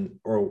common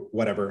or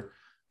whatever.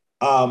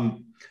 But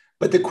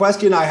the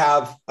question I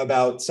have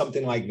about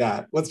something like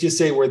that, let's just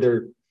say where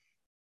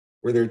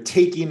they're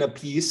taking a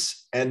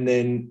piece and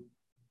then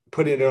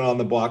putting it on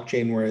the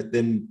blockchain where it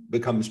then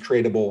becomes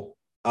tradable.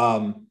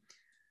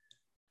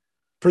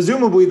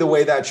 Presumably the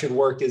way that should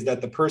work is that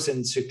the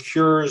person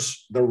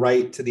secures the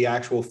right to the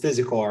actual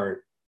physical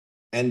art,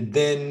 and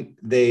then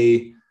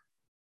they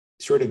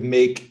sort of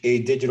make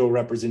a digital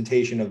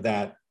representation of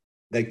that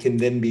can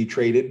then be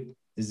traded.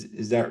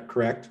 Is that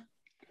correct?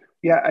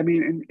 Yeah, I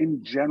mean,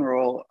 in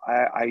general,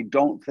 I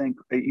don't think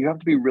you have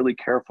to be really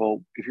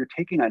careful if you're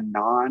taking a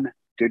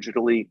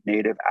non-digitally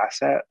native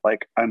asset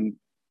like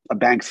a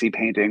Banksy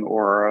painting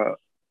or a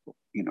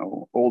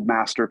old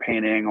master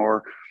painting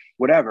or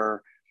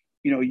whatever.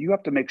 You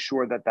have to make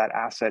sure that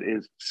asset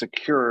is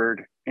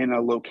secured in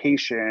a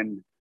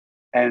location,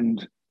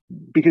 and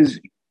because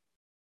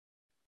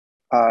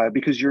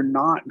you're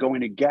not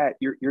going to get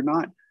you're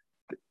not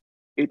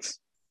it's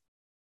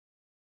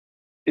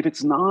if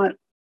it's not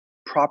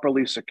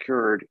properly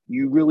secured,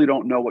 you really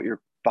don't know what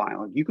you're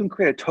buying. You can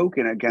create a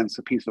token against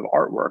a piece of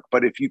artwork,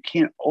 but if you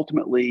can't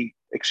ultimately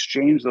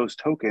exchange those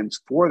tokens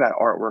for that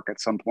artwork at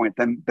some point,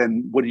 then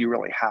what do you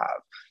really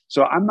have?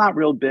 So I'm not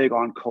real big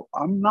on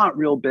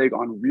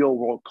real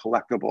world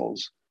collectibles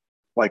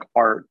like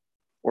art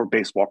or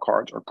baseball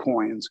cards or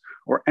coins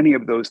or any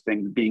of those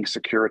things being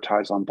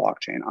securitized on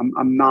blockchain.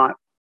 I'm not.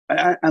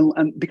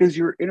 And because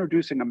you're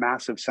introducing a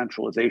massive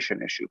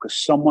centralization issue,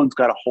 because someone's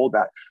got to hold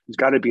that. There's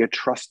got to be a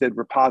trusted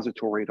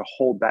repository to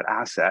hold that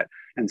asset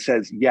and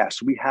says,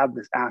 yes, we have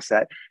this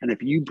asset. And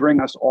if you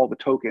bring us all the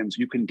tokens,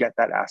 you can get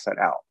that asset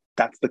out.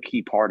 That's the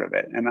key part of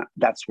it. And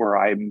that's where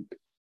I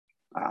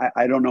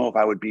don't know if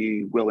I would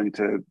be willing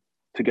to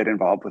get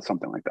involved with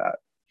something like that.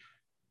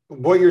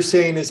 What you're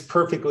saying is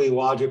perfectly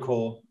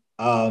logical.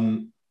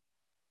 The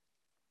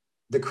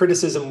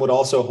criticism would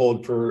also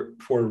hold for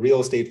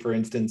real estate, for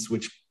instance,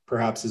 which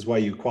perhaps is why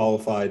you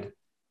qualified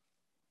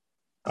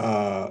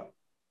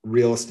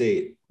real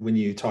estate when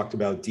you talked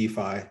about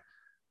DeFi.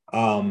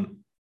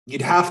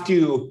 You'd have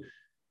to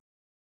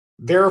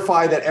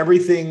verify that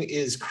everything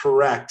is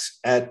correct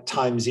at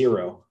time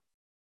zero,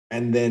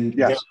 and then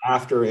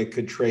thereafter it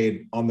could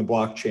trade on the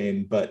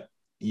blockchain. But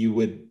you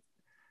would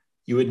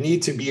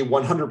need to be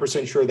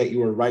 100% sure that you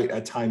were right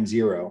at time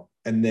zero,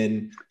 and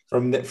then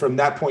from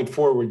that point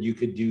forward, you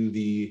could do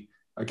the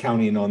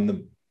accounting on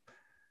the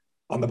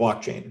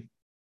blockchain.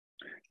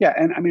 Yeah,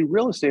 and I mean,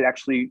 real estate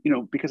actually,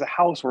 because a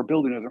house or a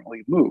building doesn't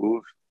really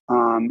move,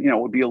 it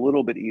would be a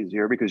little bit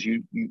easier because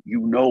you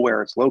know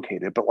where it's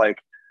located. But like,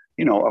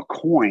 a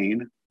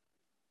coin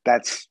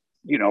that's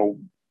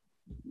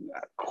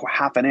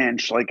half an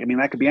inch, like, I mean,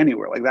 that could be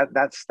anywhere. Like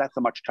that's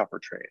a much tougher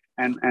trade.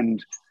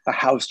 And a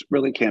house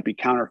really can't be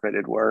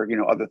counterfeited, where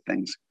other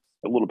things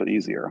a little bit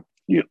easier.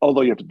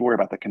 Although you have to worry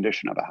about the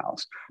condition of a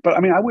house. But I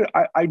mean,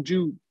 I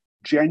do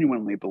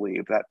genuinely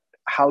believe that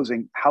house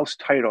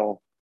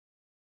title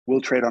will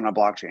trade on a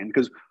blockchain,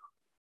 because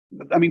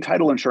I mean,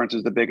 title insurance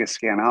is the biggest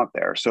scam out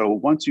there. So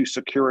once you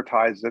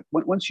securitize it,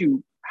 once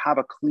you have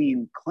a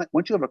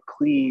once you have a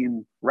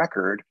clean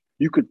record,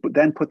 you could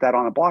then put that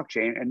on a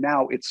blockchain, and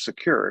now it's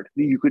secured.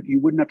 You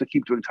wouldn't have to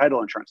keep doing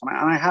title insurance. And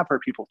I have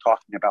heard people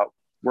talking about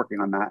working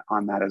on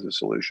that as a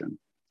solution.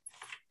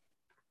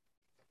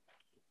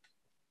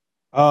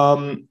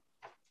 I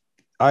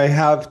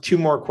have two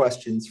more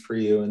questions for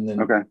you, and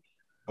then okay.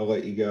 I'll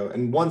let you go.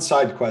 And one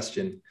side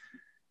question.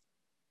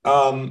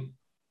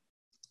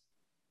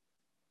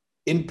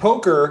 In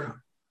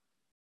poker,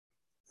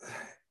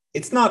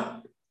 it's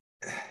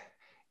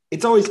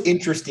always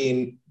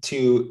interesting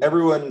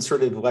everyone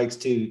sort of likes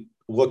to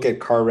look at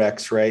car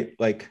wrecks, right?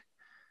 Like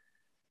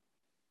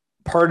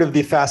part of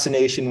the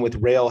fascination with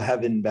Rail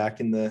Heaven back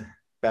in the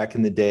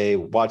day,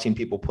 watching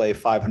people play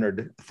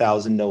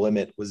 500,000 no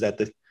limit, was that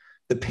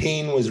the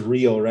pain was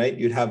real, right?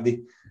 You'd have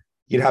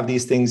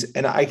these things.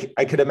 And I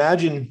could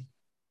imagine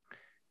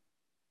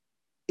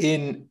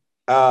in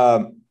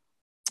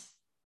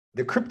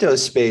the crypto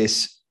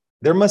space,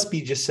 there must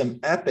be just some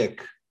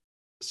epic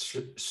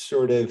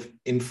sort of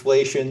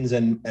inflations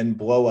and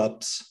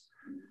blowups.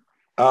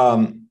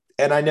 And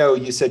I know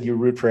you said you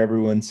root for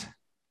everyone's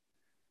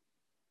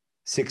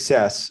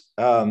success.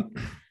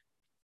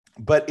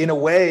 But in a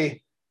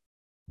way,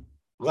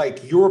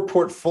 like your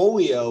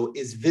portfolio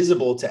is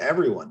visible to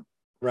everyone,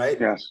 right?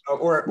 Yes.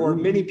 Or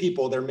many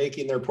people, they're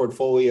making their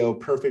portfolio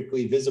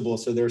perfectly visible.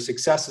 So their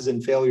successes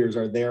and failures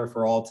are there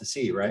for all to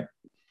see, right?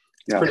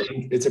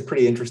 It's a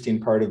pretty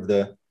interesting part of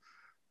the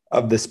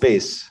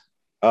space.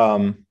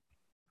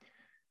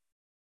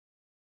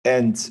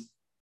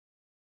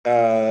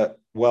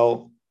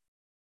 Well,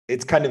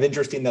 it's kind of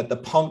interesting that the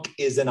punk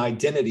is an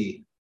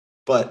identity,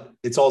 but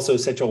it's also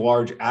such a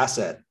large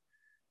asset.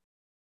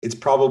 It's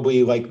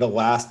probably like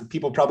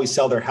people probably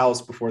sell their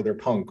house before their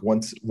punk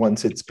once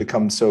it's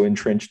become so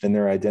entrenched in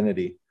their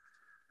identity.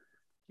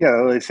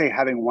 Yeah, they say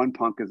having one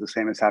punk is the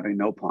same as having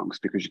no punks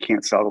because you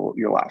can't sell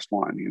your last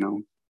one, you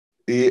know?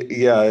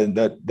 Yeah,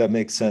 that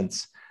makes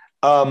sense.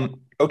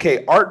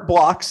 Okay, art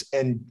blocks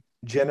and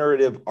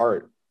generative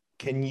art.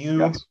 Can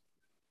you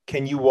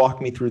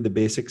walk me through the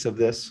basics of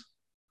this?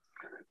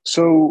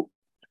 So,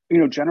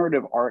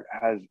 generative art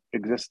has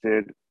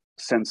existed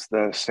since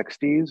the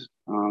 60s.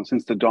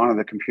 Since the dawn of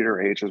the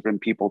computer age, there's been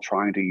people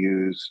trying to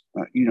use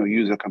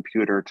a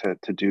computer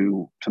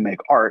to make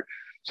art.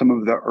 Some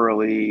of the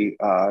early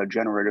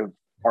generative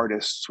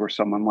artists were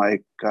someone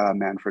like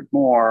Manfred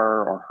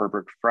Moore or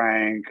Herbert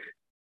Frank,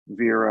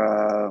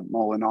 Vera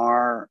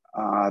Molinar.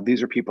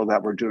 These are people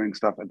that were doing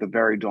stuff at the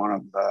very dawn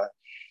of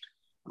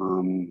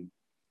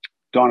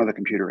the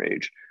computer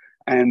age.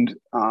 And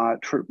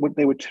what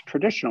they would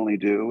traditionally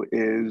do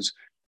is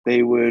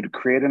they would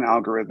create an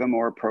algorithm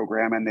or a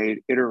program, and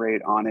they'd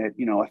iterate on it,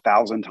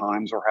 1,000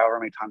 times or however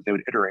many times they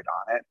would iterate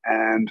on it.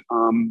 And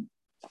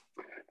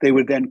they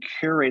would then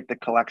curate the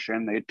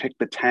collection. They'd pick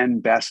the 10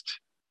 best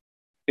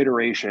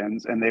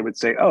iterations, and they would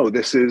say, "Oh,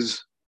 this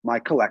is my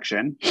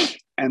collection,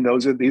 and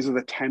these are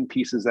the 10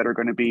 pieces that are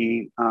going to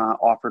be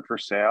offered for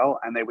sale."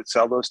 And they would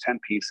sell those 10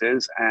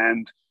 pieces,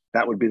 and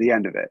that would be the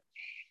end of it.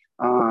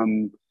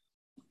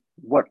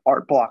 What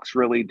Art Blocks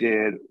really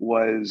did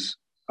was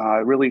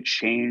really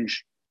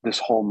change this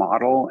whole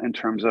model in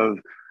terms of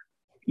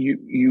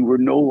you were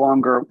no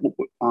longer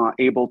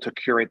able to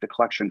curate the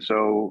collection.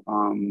 So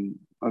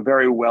a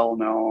very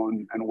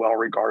well-known and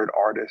well-regarded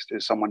artist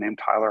is someone named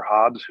Tyler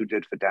Hobbs, who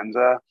did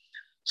Fidenza.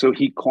 So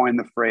he coined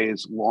the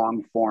phrase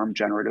long-form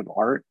generative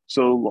art.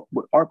 So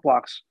what Art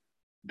Blocks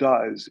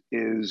does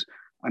is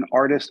an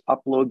artist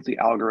uploads the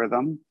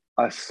algorithm,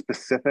 a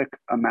specific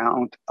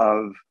amount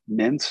of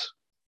mints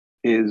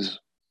is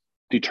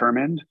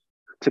determined.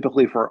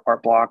 Typically for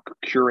Art Block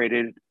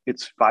curated,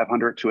 it's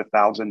 500 to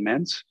 1,000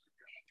 mints.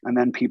 And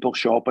then people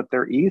show up with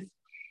their ETH,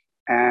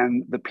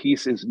 and the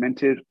piece is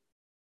minted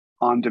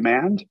on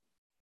demand.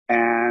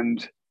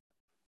 And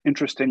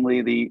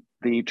interestingly, the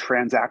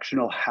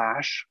transactional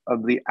hash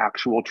of the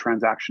actual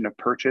transaction of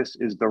purchase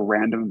is the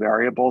random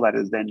variable that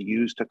is then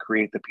used to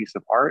create the piece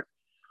of art.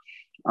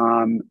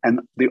 And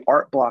the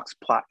Art Blocks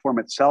platform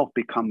itself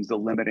becomes the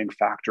limiting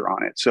factor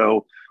on it.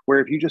 So where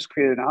if you just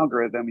create an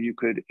algorithm, you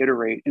could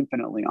iterate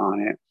infinitely on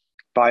it.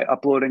 By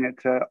uploading it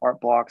to Art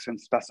Blocks and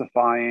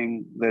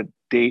specifying the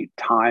date,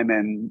 time,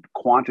 and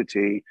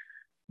quantity,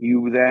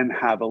 you then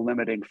have a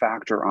limiting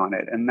factor on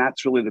it. And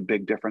that's really the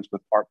big difference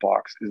with Art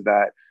Blocks, is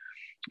that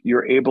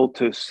you're able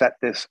to set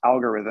this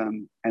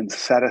algorithm and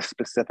set a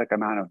specific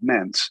amount of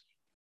mints.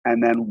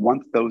 And then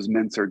once those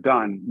mints are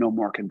done, no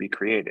more can be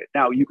created.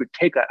 Now, you could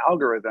take that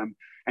algorithm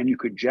and you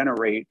could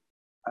generate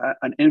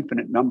an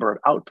infinite number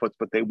of outputs,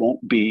 but they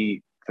won't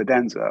be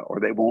Fidenza, or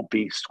they won't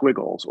be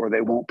Squiggles, or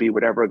they won't be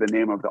whatever the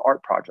name of the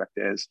art project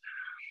is.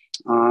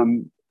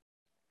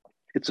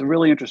 It's a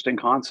really interesting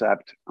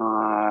concept.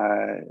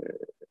 I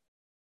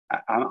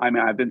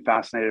mean, I've been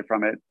fascinated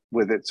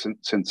with it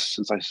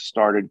since I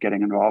started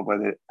getting involved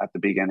with it at the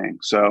beginning.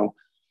 So,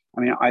 I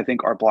mean, I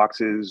think Art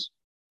Blocks is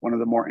one of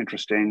the more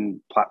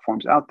interesting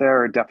platforms out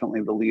there,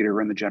 definitely the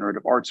leader in the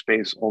generative art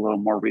space, although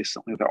more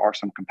recently there are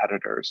some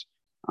competitors.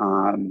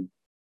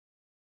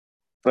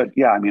 But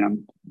yeah, I mean,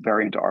 I'm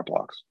very into Art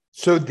Blocks.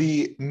 So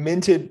the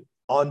minted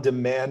on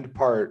demand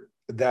part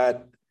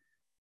that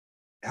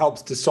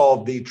helps to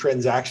solve the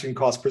transaction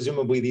cost.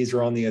 Presumably these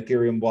are on the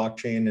Ethereum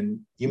blockchain.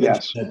 And you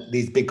mentioned Yes. that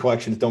these big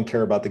collections don't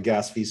care about the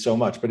gas fees so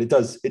much, but it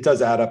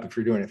does add up if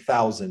you're doing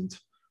 1,000.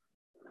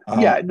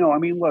 Yeah, no, I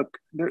mean, look,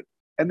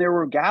 there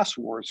were gas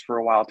wars for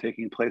a while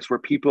taking place where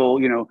people,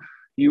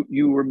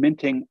 you were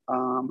minting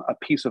a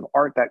piece of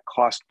art that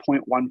cost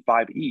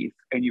 0.15 ETH,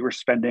 and you were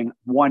spending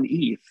 1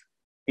 ETH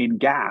in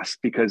gas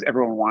because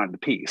everyone wanted the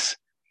piece.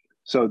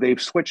 So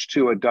they've switched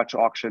to a Dutch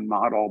auction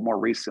model more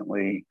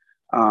recently,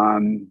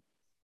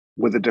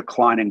 with a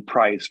declining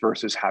price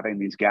versus having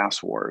these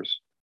gas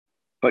wars.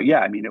 But yeah,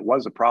 I mean, it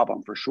was a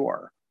problem for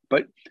sure.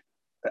 But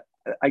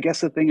I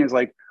guess the thing is,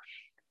 like,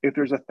 if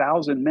there's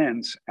 1,000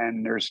 mints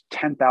and there's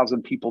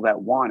 10,000 people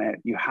that want it,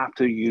 you have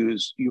to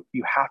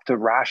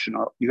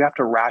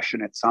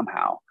ration it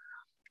somehow.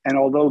 And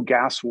although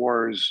gas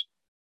wars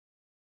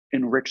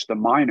enrich the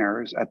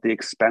miners at the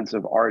expense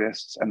of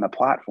artists and the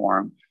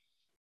platform,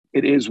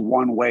 it is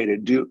one way to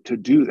do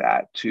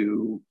that.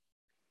 To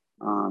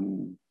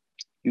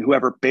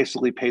whoever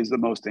basically pays the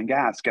most in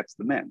gas gets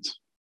the mints.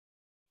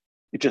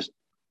 It just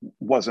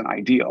wasn't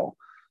ideal.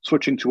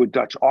 Switching to a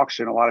Dutch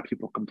auction, a lot of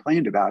people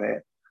complained about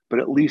it. But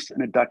at least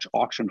in a Dutch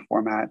auction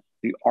format,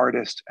 the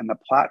artist and the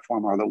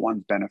platform are the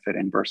ones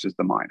benefiting versus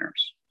the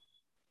miners.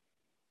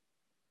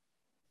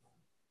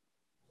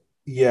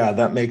 Yeah,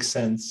 that makes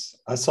sense.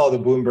 I saw the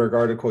Bloomberg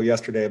article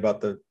yesterday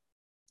about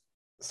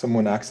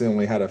someone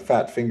accidentally had a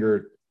fat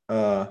finger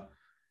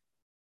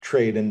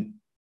trade, and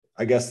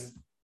I guess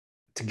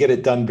to get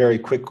it done very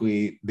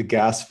quickly, the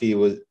gas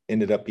fee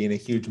ended up being a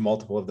huge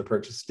multiple of the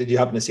purchase. Did you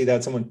happen to see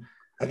that?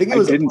 I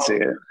didn't see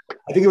it.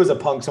 I think it was a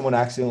punk. Someone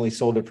accidentally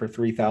sold it for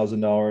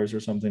 $3,000 or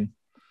something.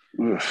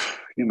 Oof,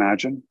 you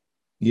imagine?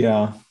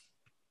 Yeah.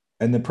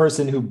 And the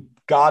person who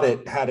got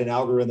it had an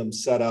algorithm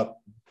set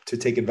up to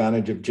take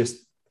advantage of just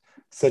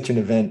such an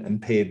event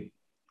and paid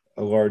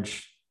a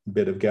large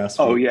bit of gas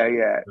fee. Oh,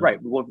 yeah. Right.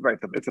 Well, right.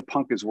 If the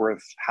punk is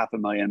worth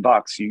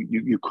 $500,000,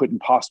 you couldn't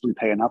possibly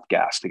pay enough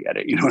gas to get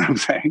it. You know what I'm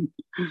saying?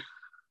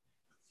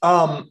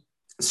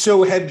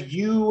 So have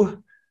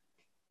you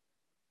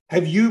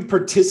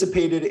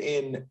participated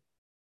in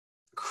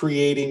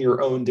creating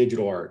your own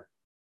digital art?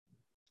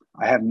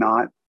 I have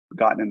not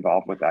gotten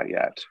involved with that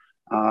yet.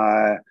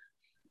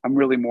 I'm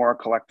really more a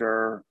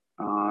collector,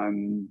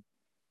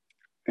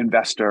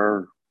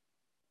 investor.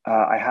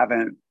 I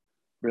haven't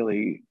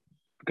really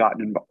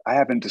I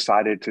haven't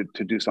decided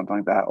to do something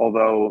like that,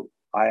 although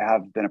I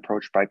have been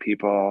approached by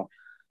people.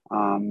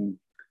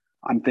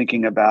 I'm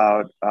thinking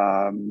about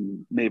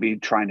maybe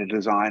trying to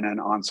design an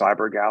on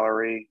cyber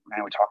gallery.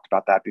 And we talked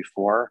about that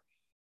before.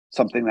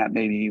 Something that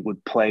maybe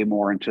would play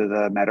more into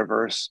the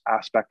metaverse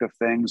aspect of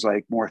things,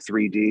 like more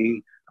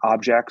 3D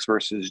objects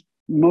versus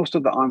most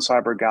of the on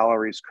cyber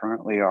galleries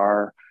currently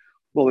are,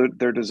 well,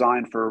 they're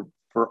designed for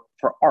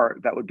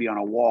art that would be on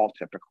a wall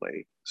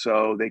typically.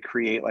 So they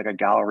create like a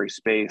gallery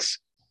space.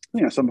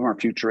 Some of them are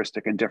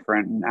futuristic and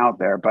different and out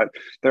there, but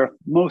they're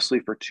mostly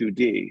for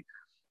 2D.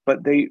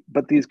 But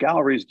these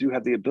galleries do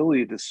have the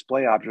ability to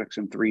display objects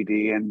in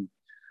 3D, and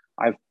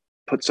I've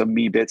put some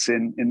me bits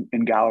in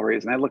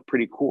galleries, and they look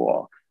pretty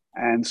cool.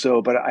 And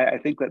so, but I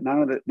think that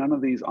none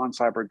of these on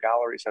cyber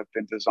galleries have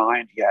been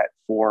designed yet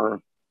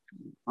for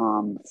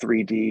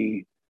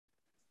 3D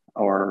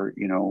or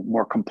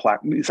more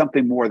complex,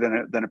 something more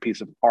than a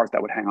piece of art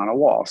that would hang on a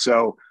wall.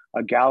 So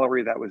a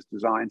gallery that was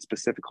designed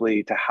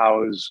specifically to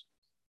house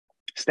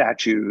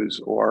statues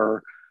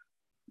or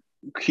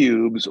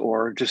cubes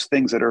or just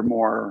things that are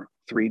more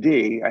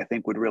 3D, I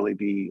think would really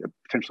be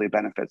potentially a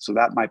benefit. So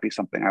that might be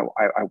something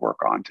I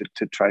work on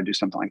to try to do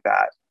something like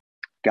that.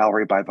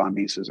 Gallery by Von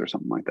Mises or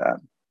something like that.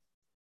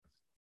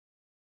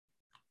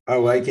 I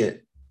like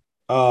it.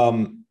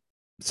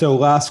 So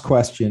last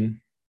question.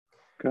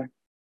 Okay.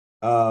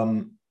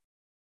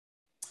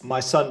 My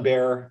son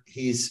Bear,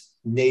 he's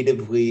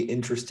natively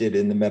interested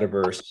in the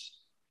metaverse,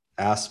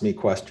 asked me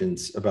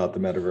questions about the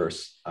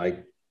metaverse I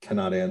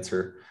cannot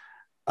answer.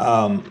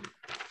 How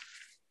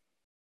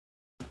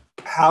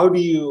would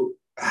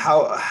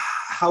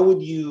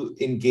you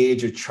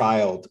engage a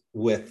child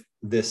with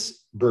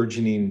this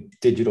burgeoning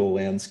digital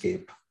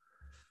landscape?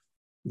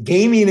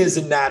 Gaming is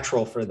a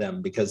natural for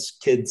them because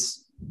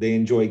kids, they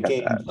enjoy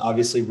games.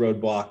 Obviously,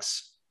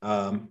 Roblox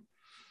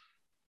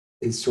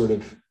is sort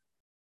of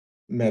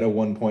meta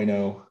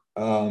 1.0.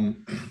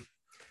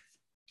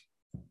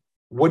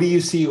 What do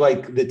you see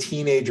like the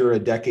teenager a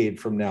decade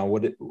from now?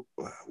 What do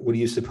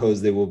you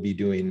suppose they will be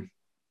doing?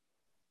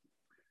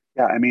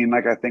 Yeah, I mean,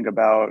 like I think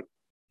about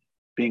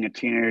being a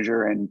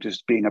teenager and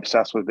just being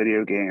obsessed with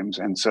video games.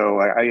 And so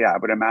I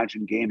would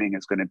imagine gaming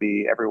is going to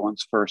be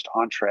everyone's first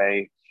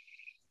entree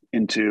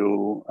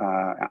into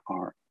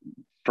our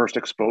first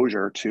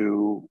exposure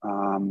to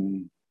a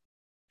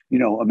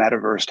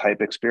metaverse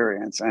type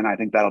experience. And I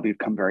think that'll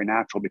become very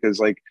natural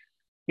because if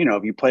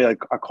you play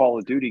like a Call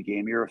of Duty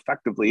game, you're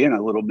effectively in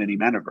a little mini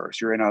metaverse.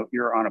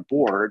 You're on a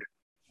board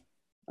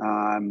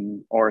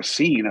or a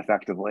scene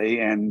effectively,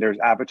 and there's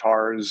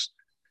avatars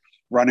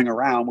running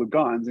around with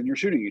guns and you're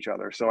shooting each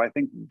other. So I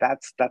think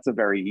that's a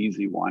very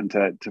easy one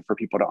to for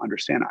people to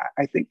understand.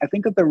 I think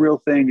that the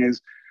real thing is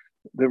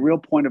the real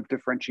point of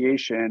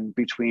differentiation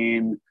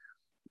between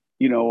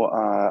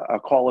a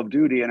Call of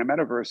Duty and a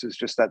metaverse is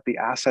just that the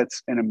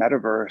assets in a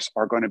metaverse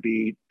are going to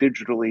be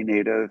digitally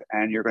native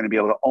and you're going to be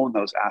able to own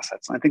those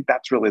assets. And I think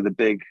that's really the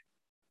big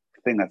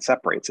thing that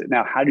separates it.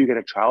 Now, how do you get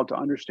a child to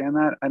understand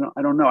that? I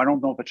don't know. I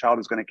don't know if a child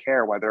is going to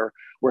care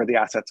where the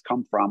assets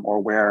come from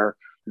or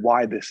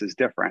why this is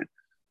different.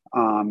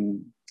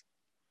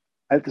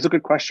 It's a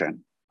good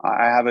question.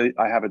 I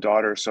have a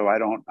daughter, so I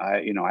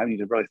need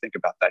to really think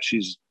about that.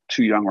 She's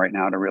too young right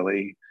now to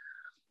really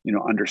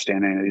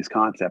understand any of these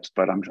concepts,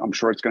 but I'm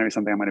sure it's going to be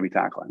something I'm going to be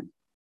tackling.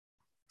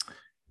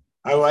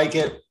 I like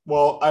it.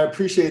 Well, I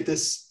appreciate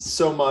this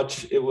so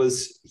much. It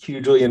was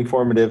hugely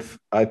informative.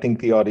 I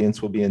think the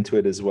audience will be into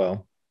it as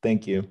well.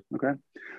 Thank you. Okay.